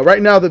little while.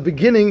 Right now, the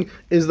beginning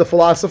is the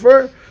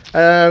philosopher.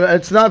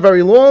 It's not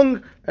very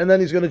long, and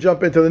then he's going to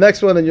jump into the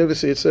next one, and you're going to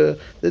see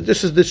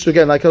this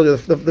again. I told you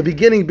the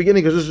beginning,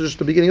 because this is just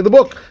the beginning of the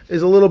book,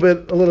 is a little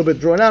bit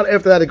drawn out.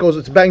 After that,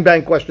 it's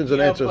bang questions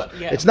and answers.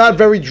 It's not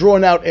very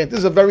drawn out. This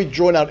is a very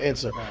drawn out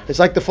answer. It's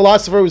like the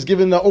philosopher who's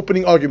given the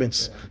opening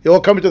arguments. You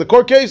all come into the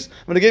court case.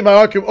 I'm going to give my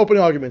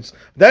opening arguments.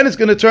 Then it's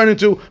going to turn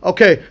into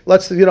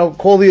let's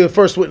call the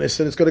first witness,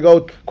 and it's going to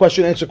go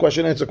question answer.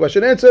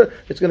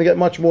 It's going to get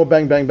much more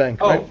bang.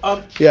 Right?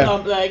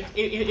 Like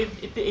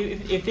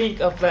if you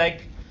think of the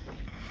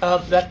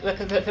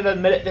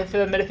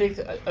metaphysics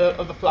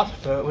of the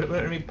philosopher, would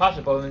it be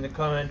possible in the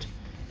current,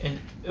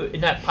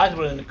 not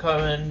possible in the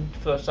current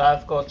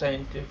philosophical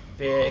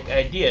scientific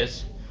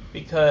ideas,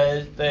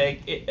 because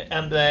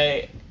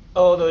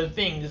all those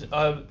things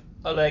are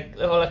like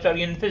all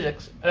study in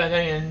physics,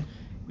 in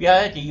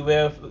reality,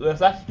 where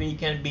philosophy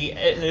can be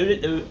a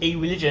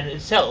religion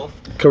itself.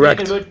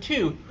 Correct.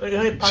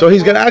 So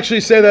he's going to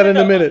actually say that in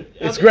a minute.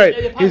 It's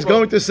great. He's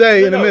going to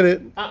say in a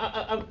minute.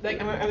 I'm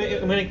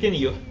going to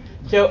continue.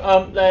 So,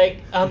 how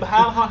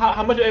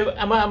much do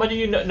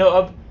you know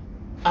of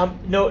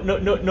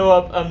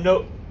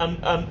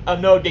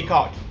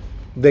Descartes?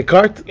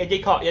 Descartes?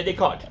 Yeah,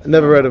 Descartes.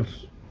 Never read him.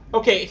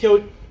 Okay,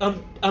 so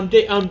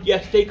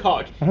yes,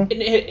 Descartes.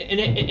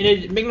 In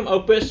his magnum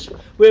opus,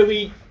 where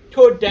we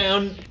tore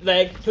down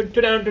the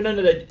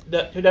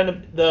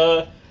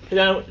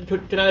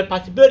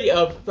possibility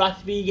of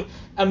philosophy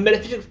and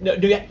metaphysics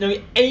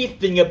knowing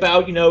anything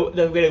about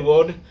the real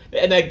world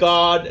and that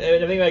God and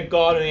everything like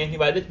God or anything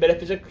about this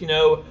metaphysics,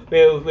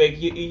 where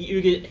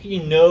you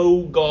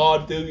know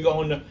God through your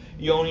own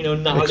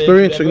knowledge.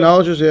 Experience,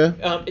 knowledges, yeah.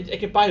 It's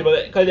impossible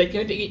because and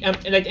at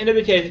the end of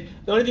it says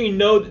the only thing we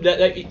know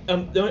the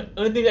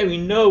only thing that we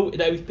know is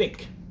that we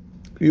think.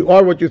 You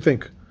are what you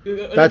think.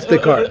 That's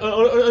Descartes.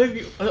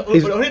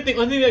 The only thing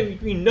that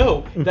we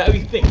know that we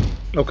think.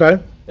 Okay.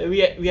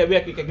 We have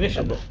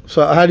recognition.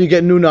 So how do you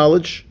get new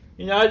knowledge?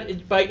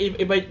 It's by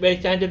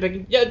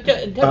scientific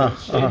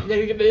intelligence.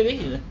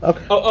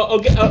 Okay.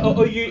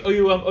 Or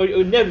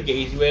you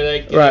navigate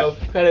where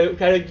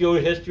kind of your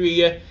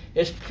history,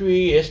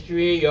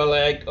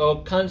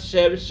 or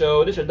concepts,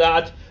 or this or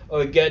that,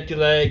 or get to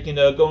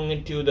going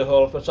into the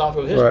whole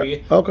philosophical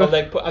history. Right.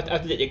 Okay. Or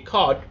after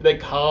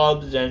Descartes,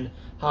 Hobbes and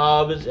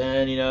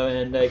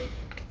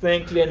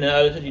Franklin and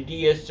other such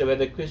deists, or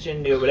whether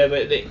Christian or whatever.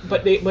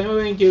 When we're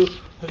going to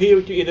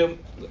adhere to either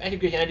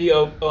anti-Christianity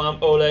or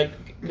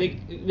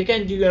they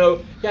can't do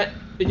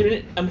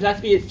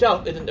philosophy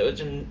itself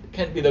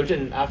can't be the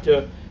origin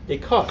after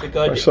Descartes,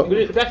 because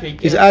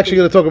he's actually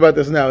going to talk about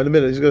this now in a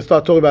minute. He's going to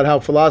start talking about how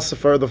the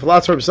philosopher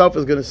himself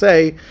is going to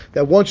say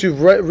that once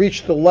you've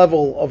reached the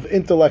level of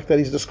intellect that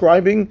he's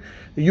describing,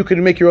 you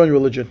can make your own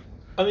religion.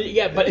 But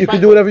you can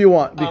do whatever you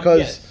want,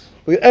 because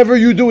whatever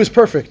you do is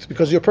perfect,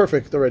 because you're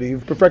perfect already.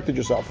 You've perfected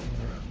yourself,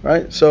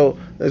 right? So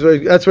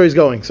that's where he's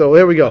going. So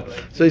here we go.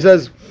 So he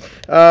says,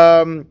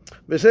 the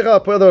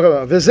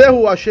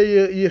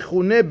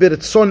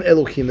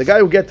guy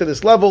who get to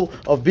this level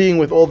of being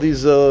with all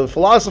these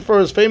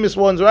philosophers, famous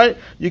ones, right?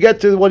 You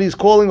get to what he's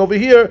calling over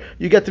here,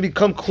 you get to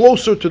become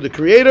closer to the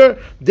Creator.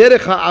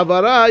 Derech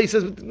ha'avara, he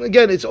says,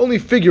 again, it's only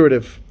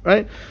figurative,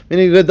 right?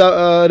 Meaning,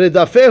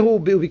 redafehu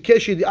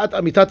bikesh yidiat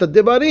amitat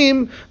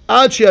hadebarim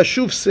ad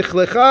she'ashuv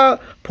sichlecha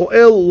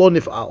po'el lo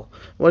nif'al.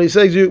 When he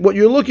says what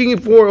you're looking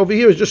for over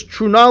here is just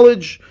true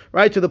knowledge,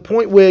 right? To the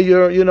point where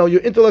your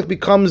intellect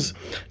becomes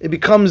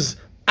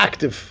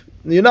active.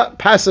 You're not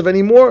passive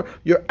anymore.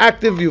 You're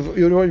active.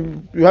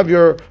 You have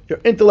your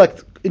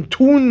intellect in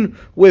tune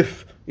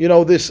with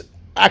this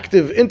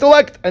active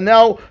intellect, and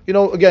now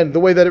again the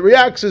way that it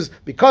reacts is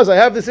because I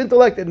have this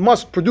intellect, it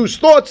must produce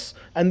thoughts,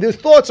 and these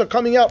thoughts are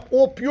coming out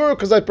all pure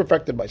because I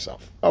perfected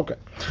myself. Okay.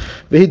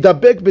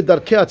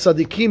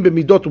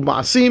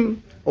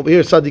 Over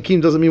here,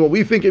 tzaddikim doesn't mean what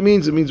we think it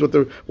means. It means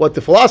what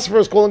the philosopher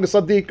is calling a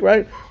tzaddik,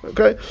 right?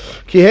 Okay.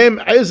 Kihem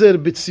ezer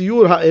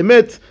b'tziyur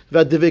ha'emet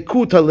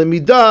v'adevekut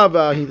ha'lemida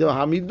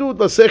v'hamidut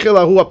l'sechel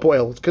hahu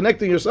ha'poel. It's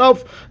connecting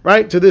yourself,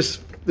 right, to this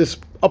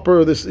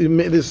upper this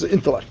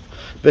intellect.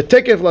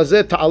 ותקף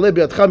לזה תעלה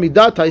בידך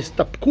מידת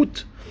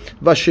ההסתפקות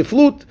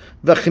והשפלות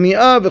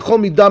והכניעה וכל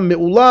מידה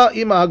מעולה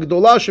עם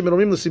הגדולה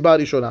שמרומים לסיבה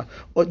הראשונה.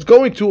 It's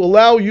going to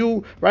allow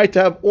you, right,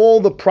 to have all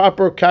the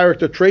proper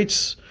character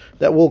traits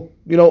that will,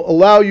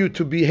 allow you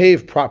to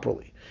behave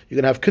properly. You're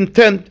going to have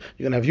content,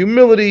 you're going to have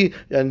humility,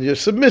 and you're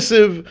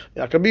submissive.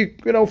 You're not going to be,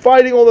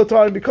 fighting all the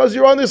time because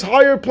you're on this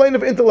higher plane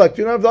of intellect.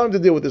 You don't have time to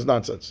deal with this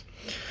nonsense.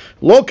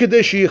 לא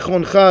כדי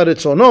שיכונך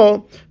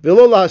רצונו,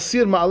 ולא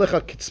להסיר מעליך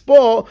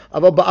קצפו,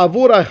 אבל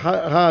בעבור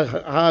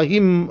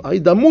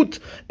ההידמות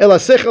אל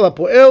השכל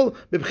הפועל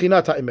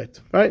בבחינת האמת.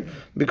 Right?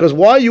 Because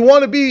why? You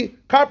want to be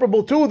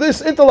comparable to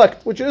this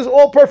intellect, which is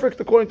all perfect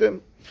according to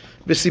him.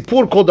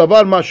 וסיפור כל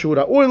דבר מה שהוא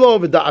ראוי לו,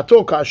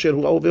 ודעתו כאשר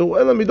הוא ראוי, והוא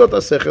אלה מידות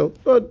השכל.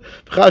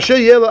 וכאשר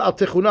יהיה לה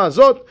התכונה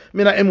הזאת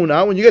מן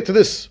האמונה, when you get to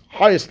this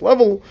highest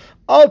level,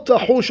 אל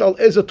תחוש על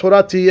איזה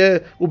תורה תהיה,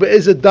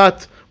 ובאיזה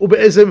דת,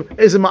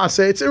 ובאיזה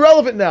מעשה. It's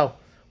irrelevant now.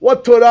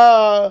 What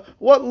Torah,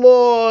 what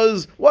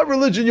laws, what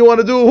religion you want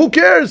to do, who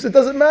cares? It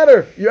doesn't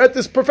matter. You're at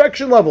this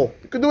perfection level.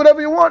 You can do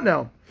whatever you want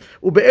now.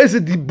 ובאיזה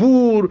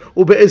דיבור,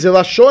 ובאיזה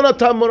לשון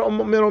אתה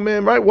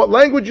מרומם, right? What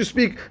language you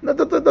speak,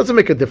 that doesn't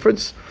make a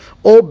difference.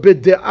 או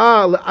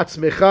בדעה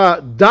לעצמך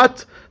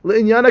דת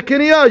לעניין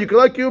הקנייה. You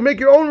can make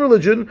your own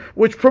religion,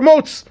 which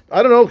promotes,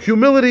 I don't know,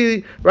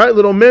 humility, right?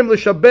 לרומם,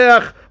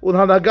 לשבח,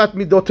 ולהנהגת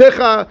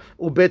מידותיך,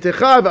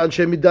 וביתך,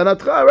 ואנשי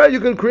מדנתך, right?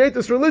 You can create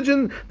this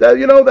religion that,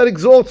 that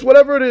exalts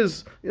whatever it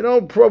is,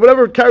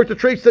 whatever character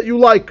traits that you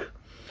like.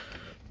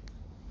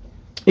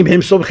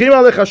 As long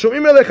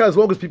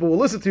as people will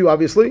listen to you,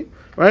 obviously,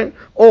 right?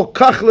 Or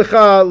kach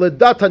lecha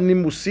ledat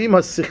hanimusim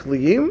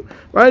hasichliim,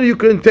 right? You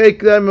can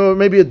take them or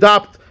maybe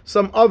adopt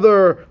some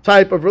other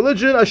type of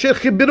religion. Asher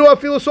chibiru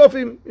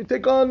hafilosofim. You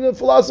take on the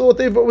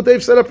philosophy what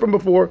they've set up from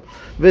before.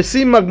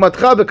 Vesim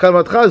magmatcha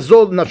v'kalmatcha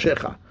zol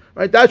nafshecha.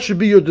 Right? That should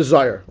be your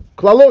desire.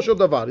 Klalo shel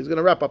davar. He's going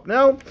to wrap up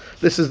now.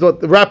 This is the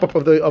wrap up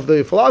of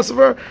the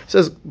philosopher. It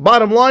says,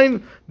 bottom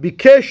line,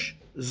 bikesh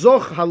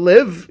zoch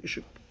halev.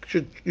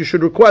 You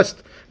should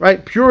request,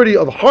 right, purity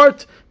of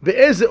heart.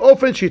 Be'eze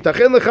ofen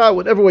shitachen lecha,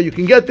 whatever way you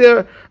can get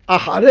there.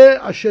 Achare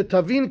asher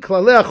tavin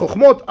klalei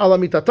chokhmot ala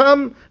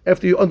mitatam.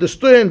 After you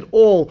understand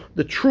all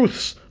the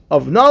truths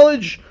of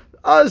knowledge,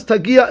 az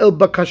tagia el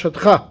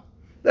bakashatcha.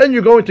 Then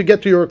you're going to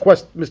get to your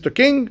request, Mr.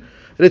 King.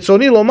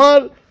 Ritzoni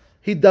lomar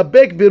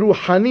hidabek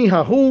beruhani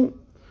hahu.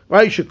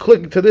 Right, you should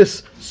click to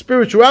this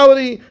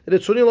spirituality.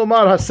 Ritzoni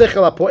lomar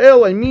hasechel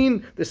hapoel. I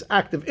mean, this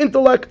active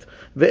intellect.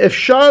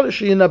 Ve'efshar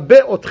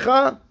sheyinabe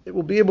otcha. It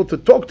will be able to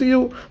talk to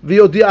you.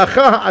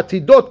 V'yodiacha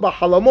ha'atidot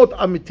b'halamot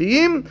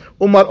amitiyim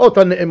umarot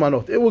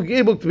ha'ne'emanot. It will be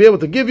able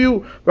to give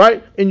you,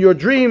 right, in your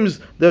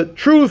dreams, the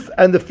truth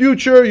and the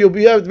future. You'll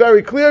be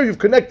very clear. You've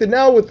connected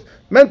now with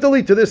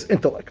mentally to this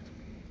intellect.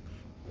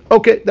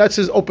 Okay, that's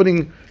his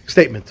opening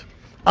statement.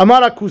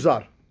 Amara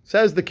Kuzar,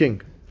 says the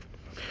king.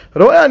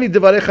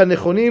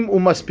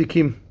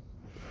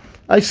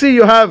 I see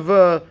you have,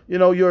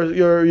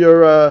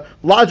 your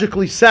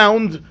logically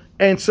sound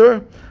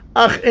answer.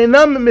 You're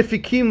not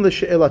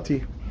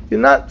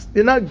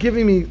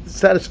giving me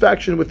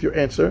satisfaction with your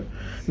answer.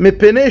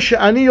 Because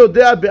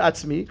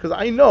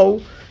I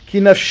know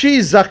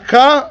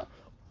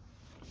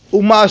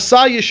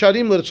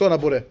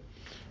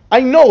I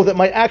know that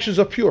my actions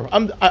are pure.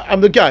 I'm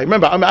the guy.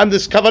 Remember, I'm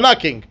this kavanah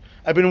king.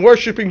 I've been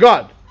worshiping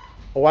God.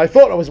 Oh, I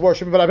thought I was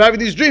worshiping, but I'm having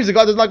these dreams that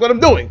God doesn't like what I'm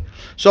doing.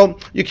 So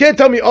you can't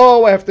tell me,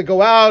 I have to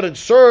go out and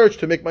search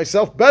to make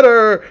myself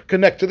better,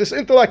 connect to this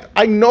intellect.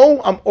 I know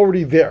I'm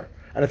already there.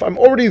 And if I'm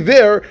already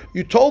there,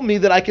 you told me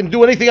that I can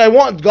do anything I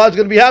want. God's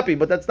going to be happy,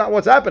 but that's not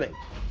what's happening.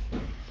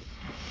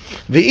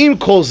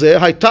 This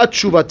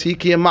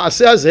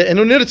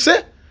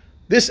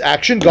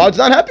action, God's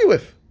not happy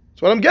with.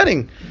 That's what I'm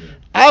getting.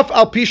 Even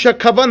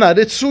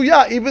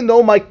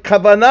though my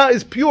kavanah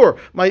is pure.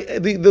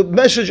 The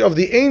message of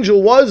the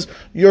angel was,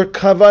 your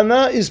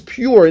kavanah is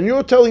pure. And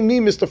you're telling me,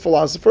 Mr.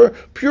 Philosopher,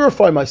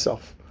 purify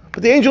myself.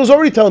 But the angel's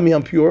already telling me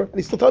I'm pure, and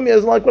he's still telling me he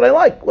doesn't like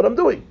what I'm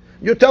doing.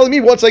 You're telling me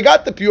once I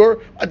got the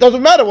pure, it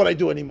doesn't matter what I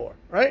do anymore,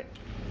 right?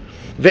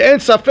 There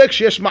must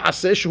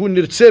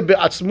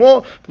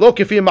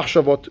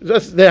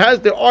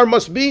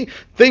be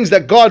things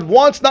that God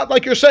wants, not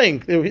like you're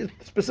saying. There are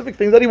specific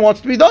things that He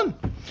wants to be done.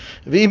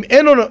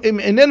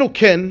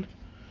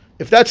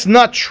 If that's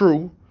not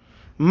true,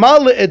 which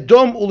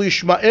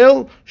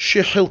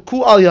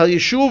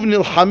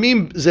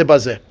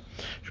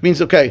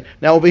means, okay,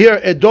 now over here,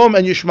 Edom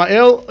and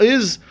Yishmael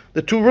is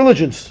the two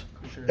religions.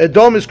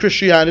 Edom is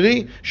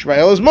Christianity.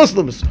 Ishmael is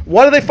Muslims.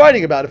 What are they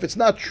fighting about if it's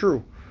not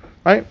true?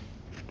 Right?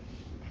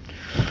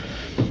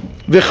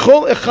 They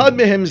both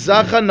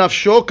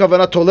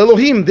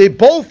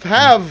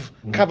have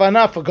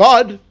kavanah for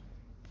God.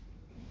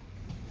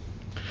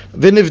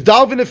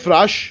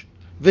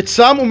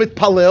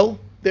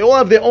 They all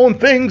have their own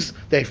things.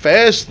 They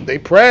fast, they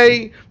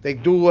pray, they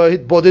do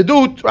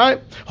hitbodedut,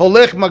 right?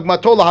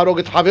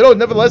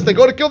 Nevertheless, they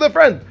go to kill their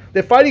friend.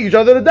 They're fighting each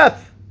other to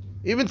death,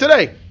 even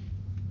today.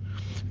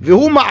 He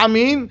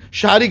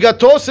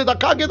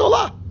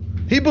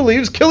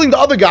believes killing the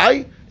other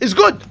guy is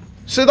good.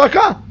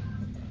 Tzedakah.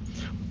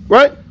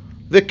 Right?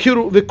 The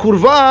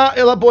kurva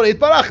el haborei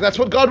barach. That's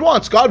what God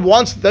wants. God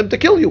wants them to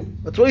kill you.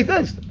 That's what He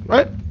thinks.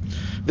 Right?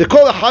 The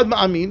kol echad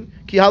ma'amin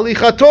ki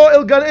halichato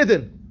el gan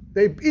eden.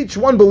 They each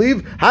one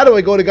believe. How do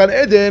I go to Gan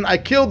Eden? I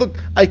kill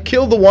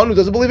the one who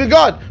doesn't believe in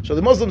God. So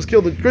the Muslims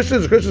kill the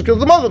Christians kill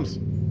the Muslims.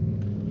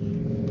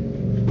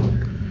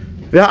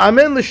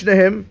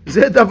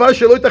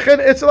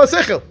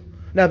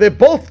 Now they're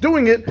both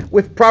doing it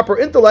with proper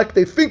intellect.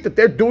 They think that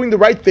they're doing the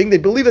right thing. They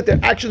believe that their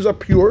actions are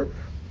pure.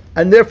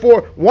 And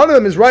therefore, one of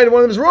them is right and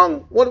one of them is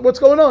wrong. What's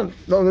going on?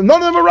 None of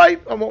them are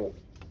right. I'm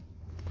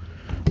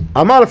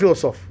not a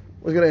philosopher.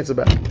 Who's going to answer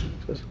back?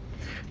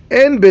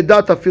 En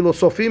bedat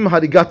filosofim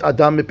harigat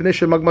adam mipnei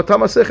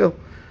shemagmatam hasechel.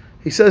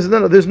 He says,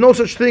 no, there's no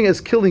such thing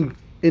as killing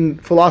in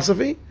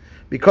philosophy,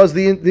 because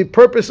the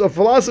purpose of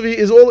philosophy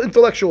is all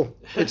intellectual.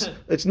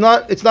 It's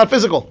not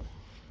physical,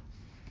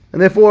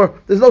 and therefore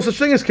there's no such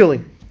thing as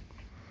killing.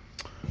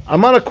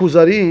 Amar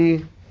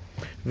Kuzari.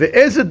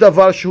 ואיזה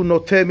דבר שהוא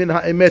נוטה מן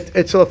האמת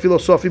אצל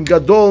הפילוסופים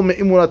גדול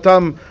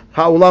מאמונתם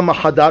העולם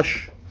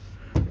החדש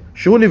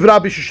שהוא נברא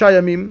בשישה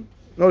ימים.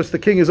 Notice the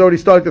king is already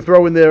starting to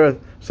throw in there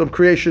some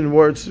creation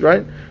words,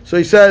 right? So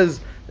he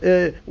says,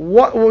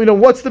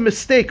 what's the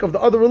mistake of the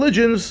other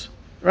religions,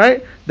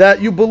 right?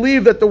 That you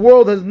believe that the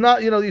world has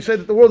not, you say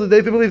that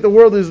they believe the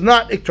world is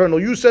not eternal.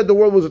 You said the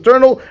world was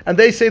eternal, and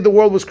they say the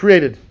world was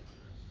created,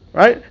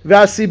 right?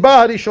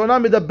 והסיבה הראשונה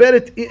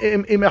מדברת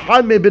עם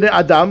אחד מבני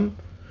אדם,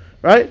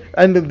 right?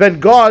 And then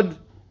God,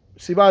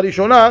 Siva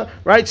Rishona,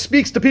 right,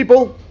 speaks to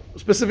people, a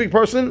specific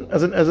person,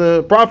 as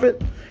a prophet.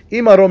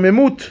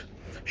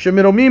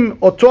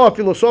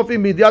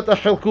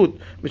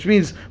 Which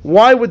means,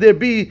 why would there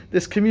be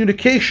this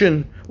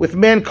communication with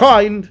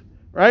mankind,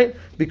 right?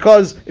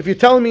 Because if you're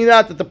telling me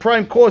that the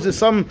prime cause is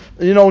some,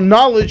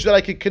 knowledge that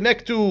I could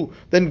connect to,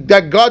 then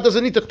that God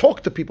doesn't need to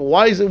talk to people.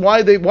 Why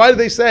do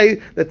they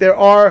say that there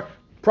are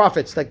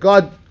prophets, that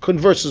God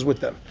converses with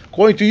them?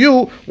 According to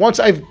you, once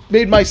I've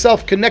made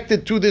myself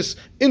connected to this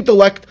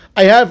intellect,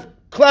 I have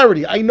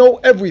clarity. I know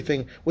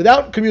everything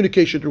without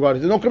communication through God.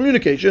 There's no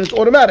communication. It's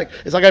automatic.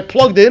 It's like I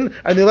plugged in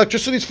and the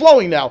electricity is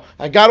flowing now.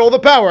 I got all the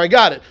power. I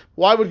got it.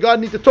 Why would God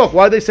need to talk?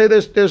 Why do they say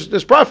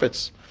there's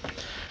prophets?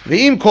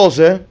 Ve'im kol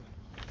zeh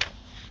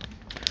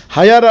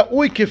haya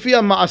ra'ui kefi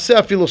ma'aseh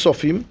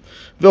הפילוסופים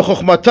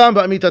וחוכמתם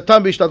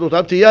ואמיתתם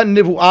בהשתדלותם תהיה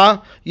נבואה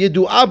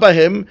ידועה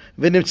בהם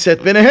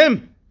ונמצאת ביניהם.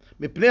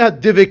 According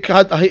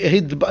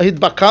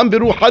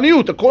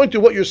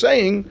to what you're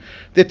saying,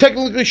 there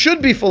technically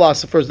should be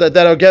philosophers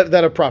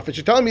that are prophets.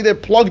 You're telling me they're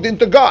plugged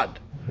into God.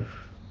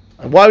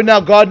 And why would now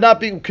God not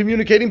be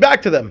communicating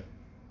back to them?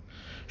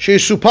 If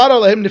you,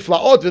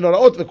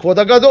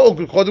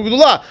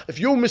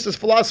 Mr.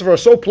 Philosopher, are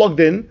so plugged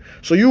in,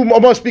 so you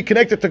must be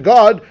connected to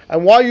God,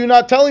 and why are you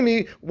not telling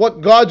me what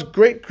God's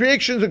great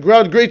creations and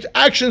God's great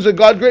actions and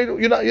God's great...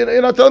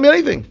 You're not telling me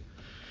anything.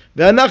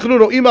 ואנחנו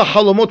רואים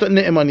החלומות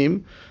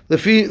הנאמנים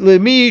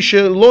למי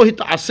שלא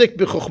התעסק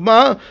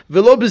בחוכמה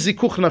ולא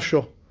בזיכוך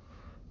נפשו.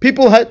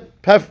 People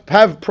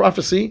have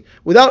prophecy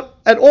without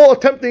at all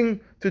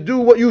attempting to do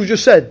what you've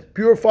just said.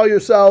 Purify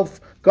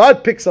yourself.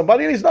 God picks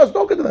somebody and He starts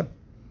talking to them.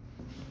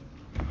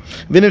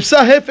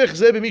 ונמצא הפך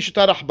זה במי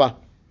שטרח בה.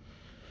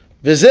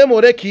 וזה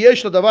מורה כי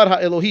יש לדבר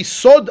האלוהי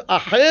סוד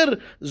אחר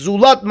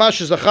זולת מה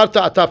שזכרת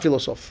אתה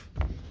פילוסוף.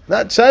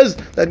 That says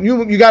that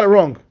you got it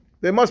wrong.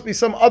 There must be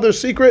some other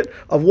secret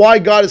of why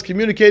God is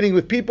communicating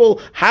with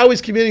people, how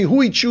He's communicating, who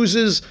He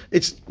chooses.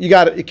 You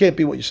got it. It can't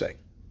be what you're saying.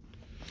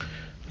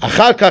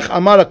 אחר כך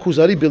אמר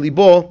הכוזרי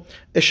בליבו,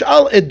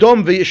 אשאל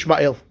אדום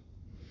וישמעאל.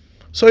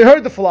 So he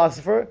heard the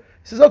philosopher.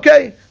 He says,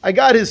 okay, I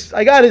got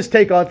his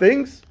take on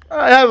things.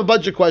 I have a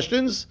bunch of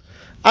questions.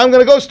 I'm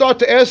going to go start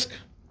to ask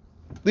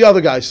the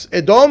other guys.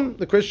 Edom,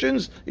 the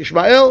Christians,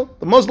 Ishmael,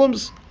 the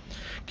Muslims.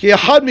 כי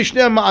אחד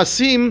משני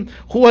המעשים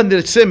הוא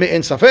הנרצה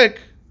מאין ספק.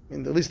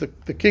 And at least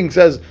the king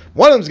says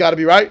one of them's got to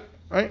be right.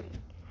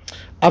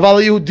 אבל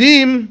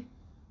היהודים,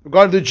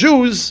 regarding the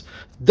Jews,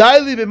 די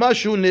לי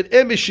במשהו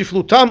נראה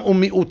בשפלותם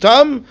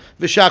ומיעוטם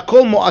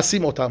ושהכל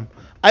מואסים אותם.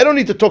 I don't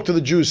need to talk to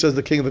the Jews, says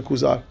the king of the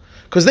Kuzari,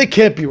 because they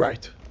can't be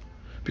right,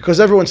 because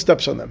everyone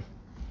steps on them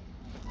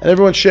and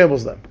everyone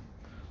shambles them.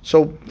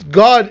 So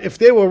God, if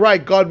they were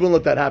right, God wouldn't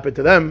let that happen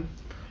to them.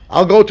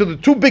 I'll go to the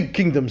two big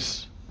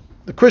kingdoms,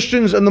 the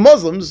Christians and the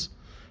Muslims,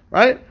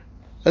 right?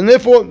 And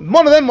therefore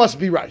one of them must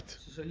be right.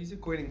 So he's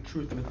equating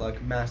truth with like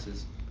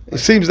masses. It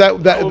seems that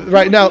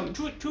right now.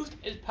 Truth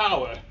is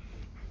power.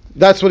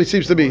 That's what it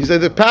seems to be. He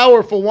said the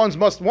powerful ones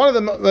one of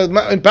them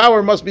in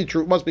power must be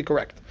true, must be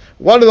correct.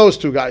 One of those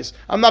two guys.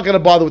 I'm not going to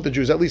bother with the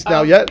Jews, at least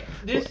now yet.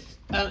 This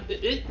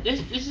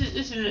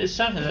is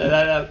something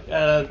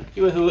that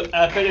people who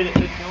are better in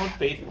their own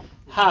faith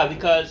have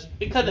because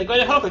they go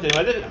to Holocaust,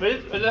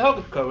 the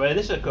Holocaust code, right?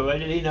 This is a code,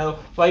 right? You know,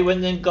 why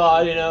when then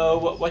God, you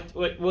know,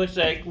 what's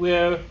like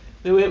where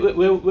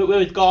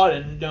is God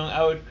and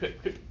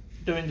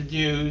during the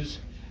Jews.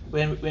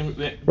 When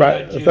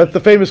right, that's the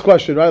famous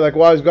question, right? Like,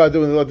 why is God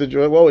doing what the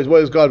Jew? What is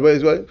God?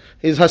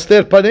 He's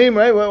haster panim,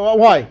 right?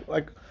 Why?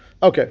 Like,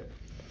 okay.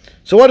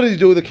 So what did he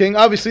do with the king?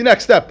 Obviously,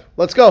 next step.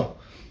 Let's go.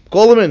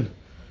 Call him in.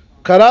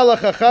 Kara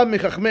lachacham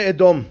michachmei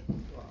Edom.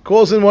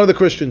 Calls in one of the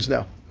Christians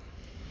now.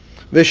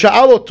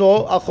 V'sha'al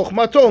oto al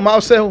chochmato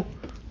ma'asehu.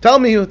 Tell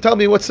me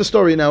what's the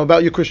story now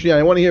about your Christianity.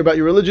 I want to hear about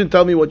your religion.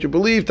 Tell me what you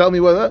believe. Tell me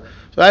what.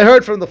 So I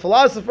heard from the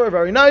philosopher.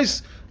 Very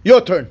nice.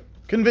 Your turn.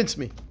 Convince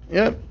me.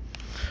 Yeah.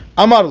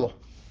 Amarlo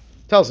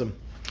tells him,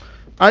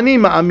 Ani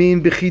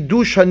ma'amin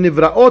b'chidush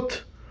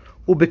ha'nivraot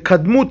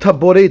u'bekadmut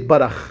ha'boreit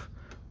barach.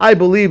 I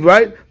believe,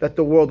 right, that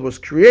the world was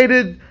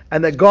created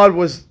and that God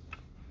was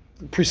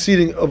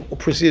preceded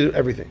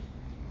everything.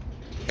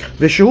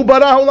 V'shehu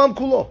bara ha'olam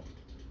kulo.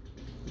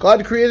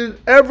 God created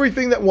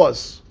everything that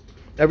was,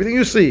 everything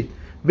you see.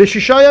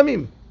 B'shisha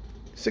yamim,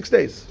 6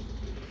 days.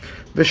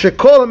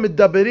 V'shekol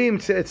ha'middaberim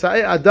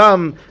tze'etza'ei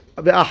Adam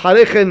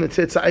ve'acharechen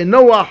tze'etza'ei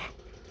Noach.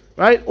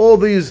 Right, all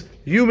these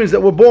humans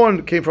that were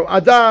born came from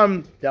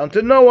Adam down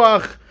to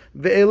Noach.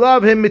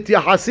 Ve'elav hem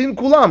mityahasim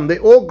kulam. They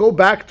all go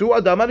back to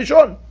Adam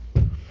Harishon.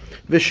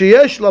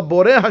 V'sheyesh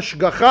laboreh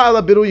hashgacha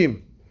ala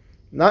biruyim.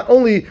 Not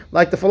only,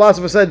 like the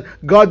philosopher said,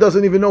 God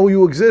doesn't even know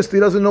you exist. He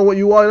doesn't know what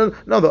you are.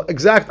 No, the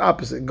exact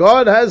opposite.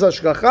 God has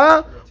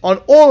hashgacha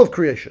on all of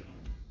creation.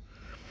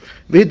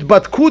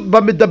 V'hitbatkut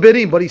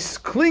b'midaberim. But he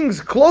clings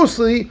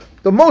closely,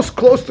 close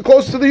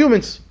to the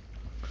humans.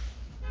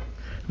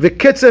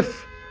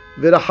 V'ketzef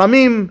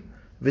v'rachamim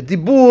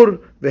v'dibur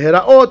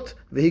v'heraot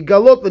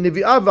v'higalot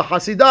v'nivi'av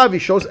v'hasidav. He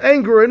shows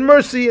anger and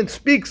mercy and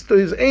speaks to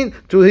his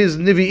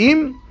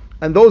nivi'im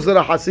and those that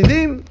are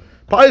hasidim,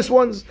 pious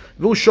ones.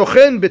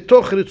 V'ushochen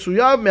betoch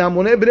ritzuyav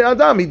mehamonei bnei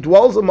adam. He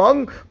dwells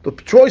among the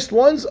choice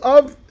ones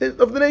of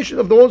the nation,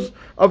 of those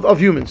of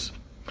humans.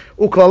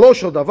 Uklalo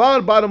shel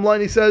davar. Bottom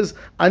line, he says,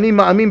 Ani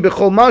ma'amin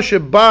b'chol ma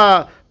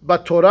sheba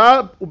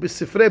b'torah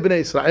u'b'sifrei bnei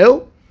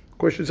Israel.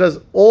 Question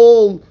says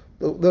all.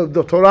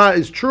 The Torah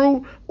is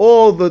true.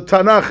 All the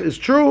Tanakh is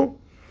true.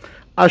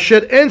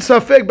 Asher en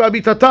safek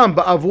ba'abitatam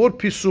ba'avur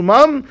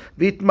pisumam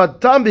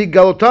v'itmadtam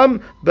v'higalotam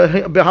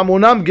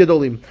b'hamonam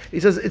gedolim. He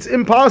says it's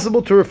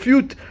impossible to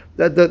refute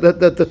that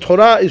the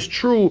Torah is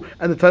true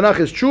and the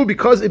Tanakh is true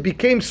because it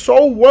became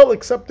so well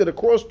accepted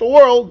across the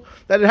world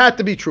that it had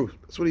to be true.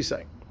 That's what he's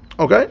saying.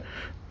 Okay?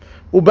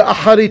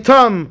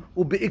 Ube'acharitam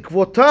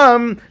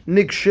ube'ikvotam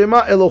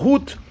nigshema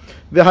elohut.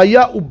 This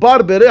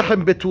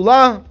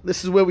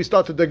is where we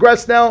start to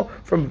digress now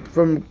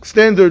from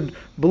standard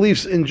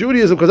beliefs in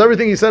Judaism, because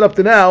everything he said up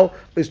to now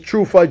is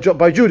true by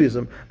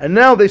Judaism. And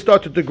now they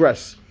start to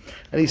digress.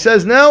 And he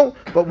says now,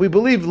 but we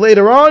believe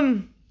later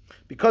on,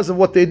 because of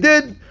what they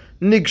did,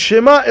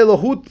 Nigshema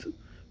Elohut,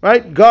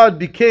 right? God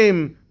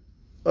became,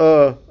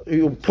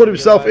 he put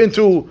himself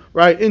into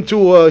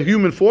a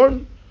human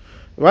form,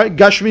 right?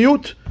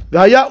 Gashmiyut.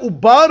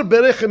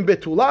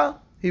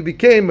 He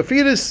became a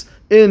fetus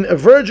in a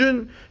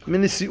virgin,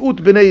 Minisiut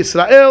b'nei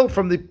Israel,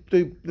 from the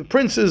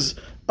princes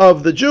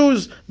of the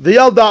Jews,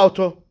 v'yalda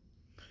oto,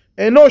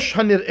 enosh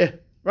hanir'eh,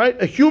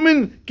 right? A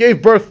human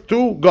gave birth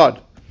to God,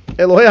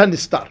 Elohei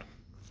hanistar.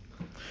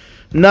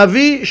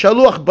 Navi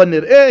shaluach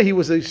banir'eh,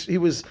 he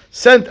was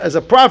sent as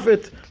a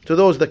prophet to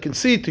those that can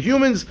see, to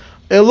humans.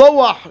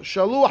 Eloah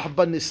shaluach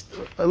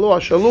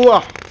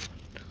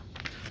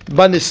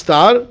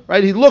banistar,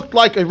 right? He looked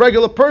like a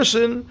regular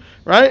person,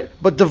 right?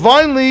 But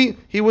divinely,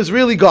 he was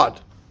really God.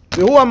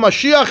 Vehu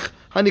HaMashiach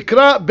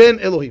Hanikra Ben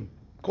Elohim.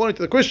 According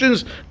to the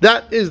Christians,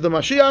 that is the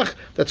Mashiach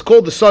that's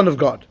called the Son of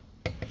God.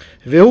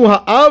 Vehu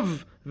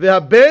Ha'av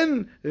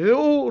Ve'aben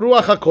Vehu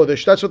Ruach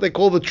HaKodesh. That's what they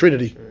call the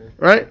Trinity,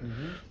 right?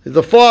 Mm-hmm.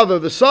 The Father,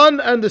 the Son,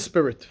 and the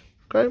Spirit.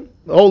 Okay,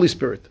 the Holy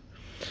Spirit.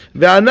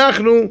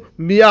 Ve'anachnu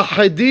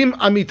miyachedim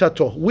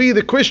amitato. We,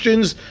 the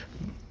Christians,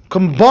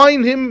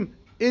 combine him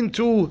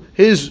into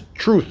his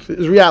truth,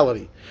 his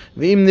reality.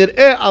 Ve'im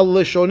nir'eh al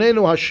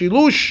leshonenu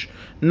hashilush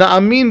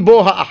na'amin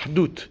bo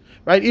ha'ahdut.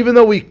 Right? Even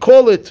though we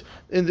call it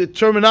in the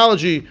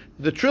terminology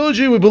the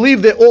trilogy, we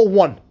believe they're all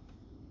one.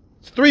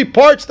 It's 3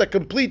 parts that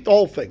complete the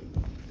whole thing.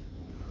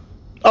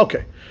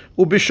 Okay.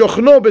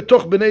 Ubishochno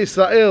betoch bnei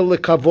Israel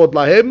lekavod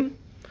lahem.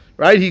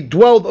 Right? He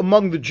dwelled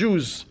among the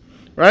Jews.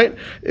 Right?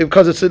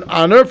 Because it's an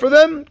honor for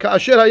them.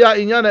 Ka'asher haya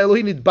inyan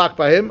ha'elohi nidbak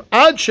b'hem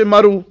ad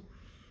shemaru.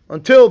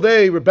 Until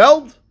they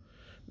rebelled.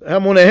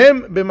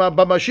 Hamonehem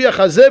b'mashiach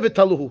hazeh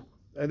v'taluhu.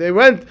 And they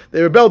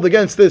rebelled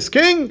against this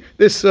king,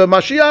 this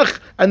Mashiach,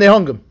 and they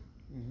hung him.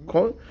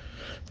 Mm-hmm.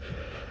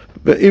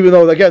 But even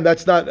though, again,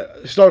 that's not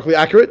historically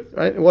accurate,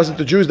 right? It wasn't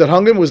the Jews that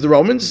hung him, it was the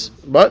Romans.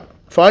 But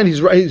Fine,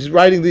 he's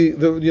writing the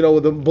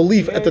the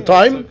belief at the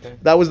time. Okay.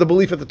 That was the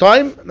belief at the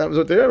time. That was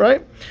what they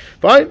right?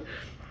 Fine.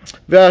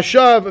 And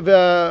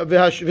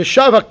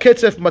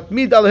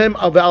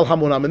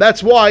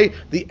that's why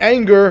the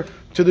anger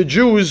to the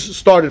Jews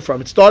started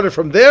from. It started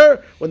from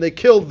there when they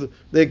killed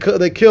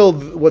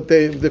what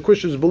the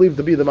Christians believed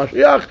to be the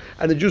Mashiach,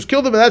 and the Jews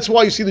killed them. And that's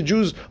why you see the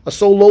Jews are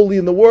so lowly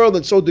in the world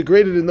and so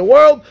degraded in the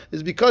world,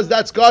 is because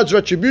that's God's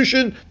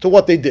retribution to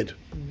what they did.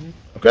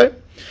 Okay?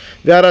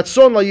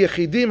 והרצון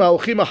ליחידים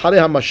ההולכים אחרי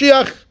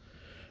המשיח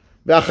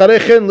ואחרי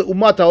כן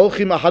לאומת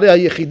ההולכים אחרי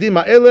היחידים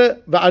האלה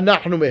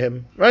ואנחנו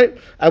מהם. Right?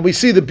 And we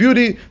see the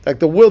beauty, like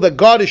the will that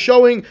God is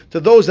showing to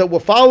those that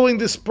were following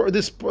this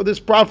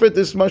prophet,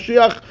 this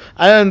Mashiach,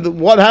 and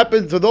what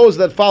happened to those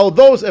that followed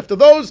those after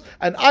those,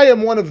 and I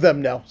am one of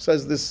them now,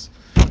 says this,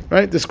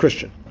 right? This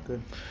Christian.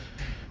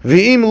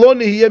 ואם לא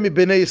נהיה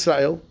מבני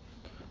ישראל,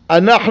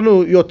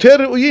 אנחנו יותר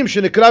ראויים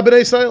שנקרא בני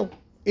ישראל.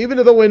 Even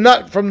though we're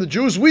not from the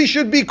Jews, we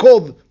should be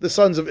called the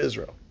sons of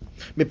Israel.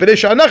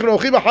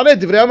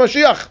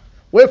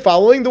 We're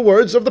following the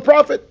words of the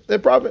prophet, their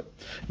prophet,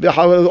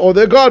 or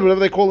their God,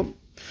 whatever they call him.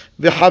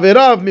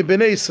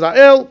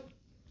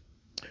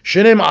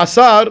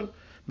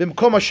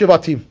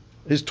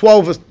 His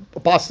 12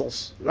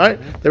 apostles, right?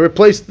 They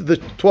replaced the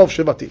 12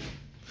 Shevatim.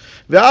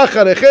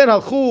 ואחרי כן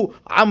הלכו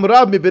עם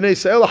רב מבני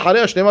ישראל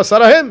אחרי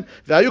 12 ההם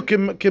והיו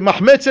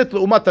כמחמצת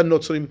לעומת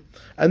הנוצרים.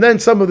 And then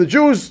some of the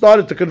Jews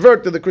started to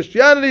convert to the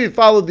Christianity,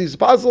 followed these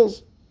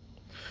apostles.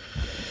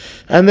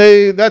 And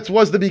that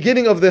was the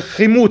beginning of the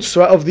chimutz,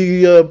 right, of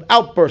the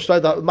outburst.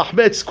 Right? The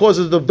mahmetz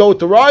causes the dough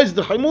to rise.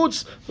 The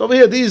chimutz. So over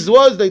here, these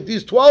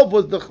 12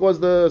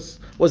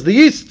 was the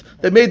yeast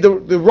that made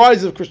the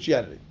rise of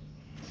Christianity.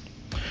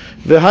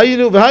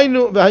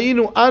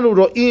 והיינו אנו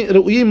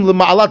ראויים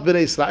למעלת בני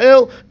ישראל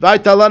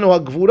והייתה לנו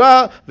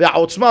הגבורה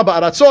והעוצמה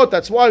בארצות.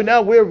 That's why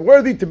now we're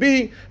worthy to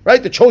be,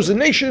 right, the chosen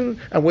nation,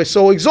 and we're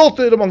so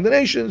exalted among the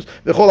nations.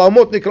 וכל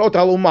האומות נקראות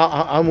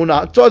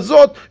האמונה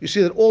הזאת. You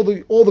see that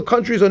all the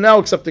countries are now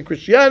accepting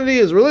Christianity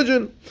as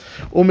religion.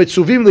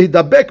 ומצווים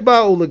להידבק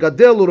בה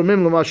ולגדל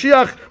ולרומם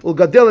למשיח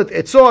ולגדל את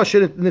עצו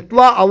אשר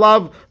נתלה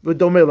עליו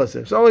ודומה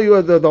לזה. So you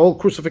have the whole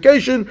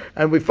crucifixion,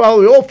 and we're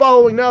all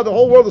following now. The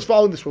whole world is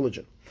following this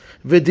religion.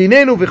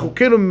 ודיננו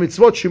וחוקינו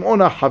ממצוות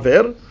שמעון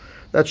החבר,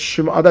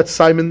 that's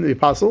Simon the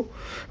apostle,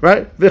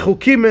 right?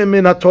 וחוקים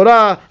מן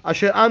התורה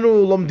אשר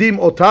אנו לומדים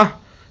אותה,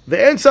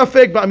 ואין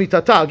ספק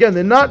באמיתתה. Again,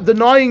 they're not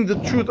denying the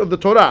truth of the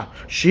Torah.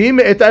 שהיא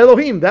מאת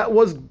האלוהים, that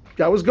was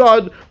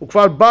God.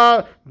 וכבר בא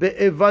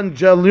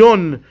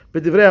באבנג'ליון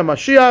בדברי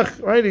המשיח,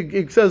 right?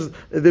 It says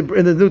in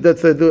the new,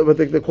 that's what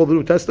they call the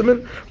New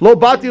Testament. לא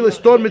באתי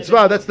לסתור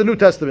מצווה, that's the New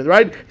Testament,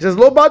 right? He says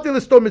לא באתי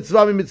לסתור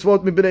מצווה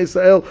ממצוות מבני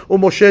ישראל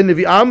ומשה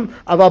נביאם,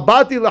 אבל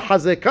באתי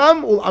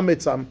לחזקם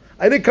ולאמצם.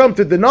 I didn't come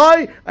to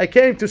deny, I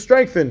came to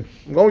strengthen.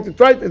 I'm going to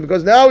strengthen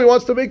because now he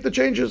wants to make the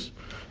changes.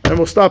 And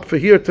we'll stop for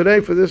here today.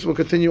 For this, we'll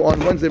continue on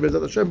Wednesday.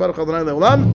 Baruch Adonai Le'olam.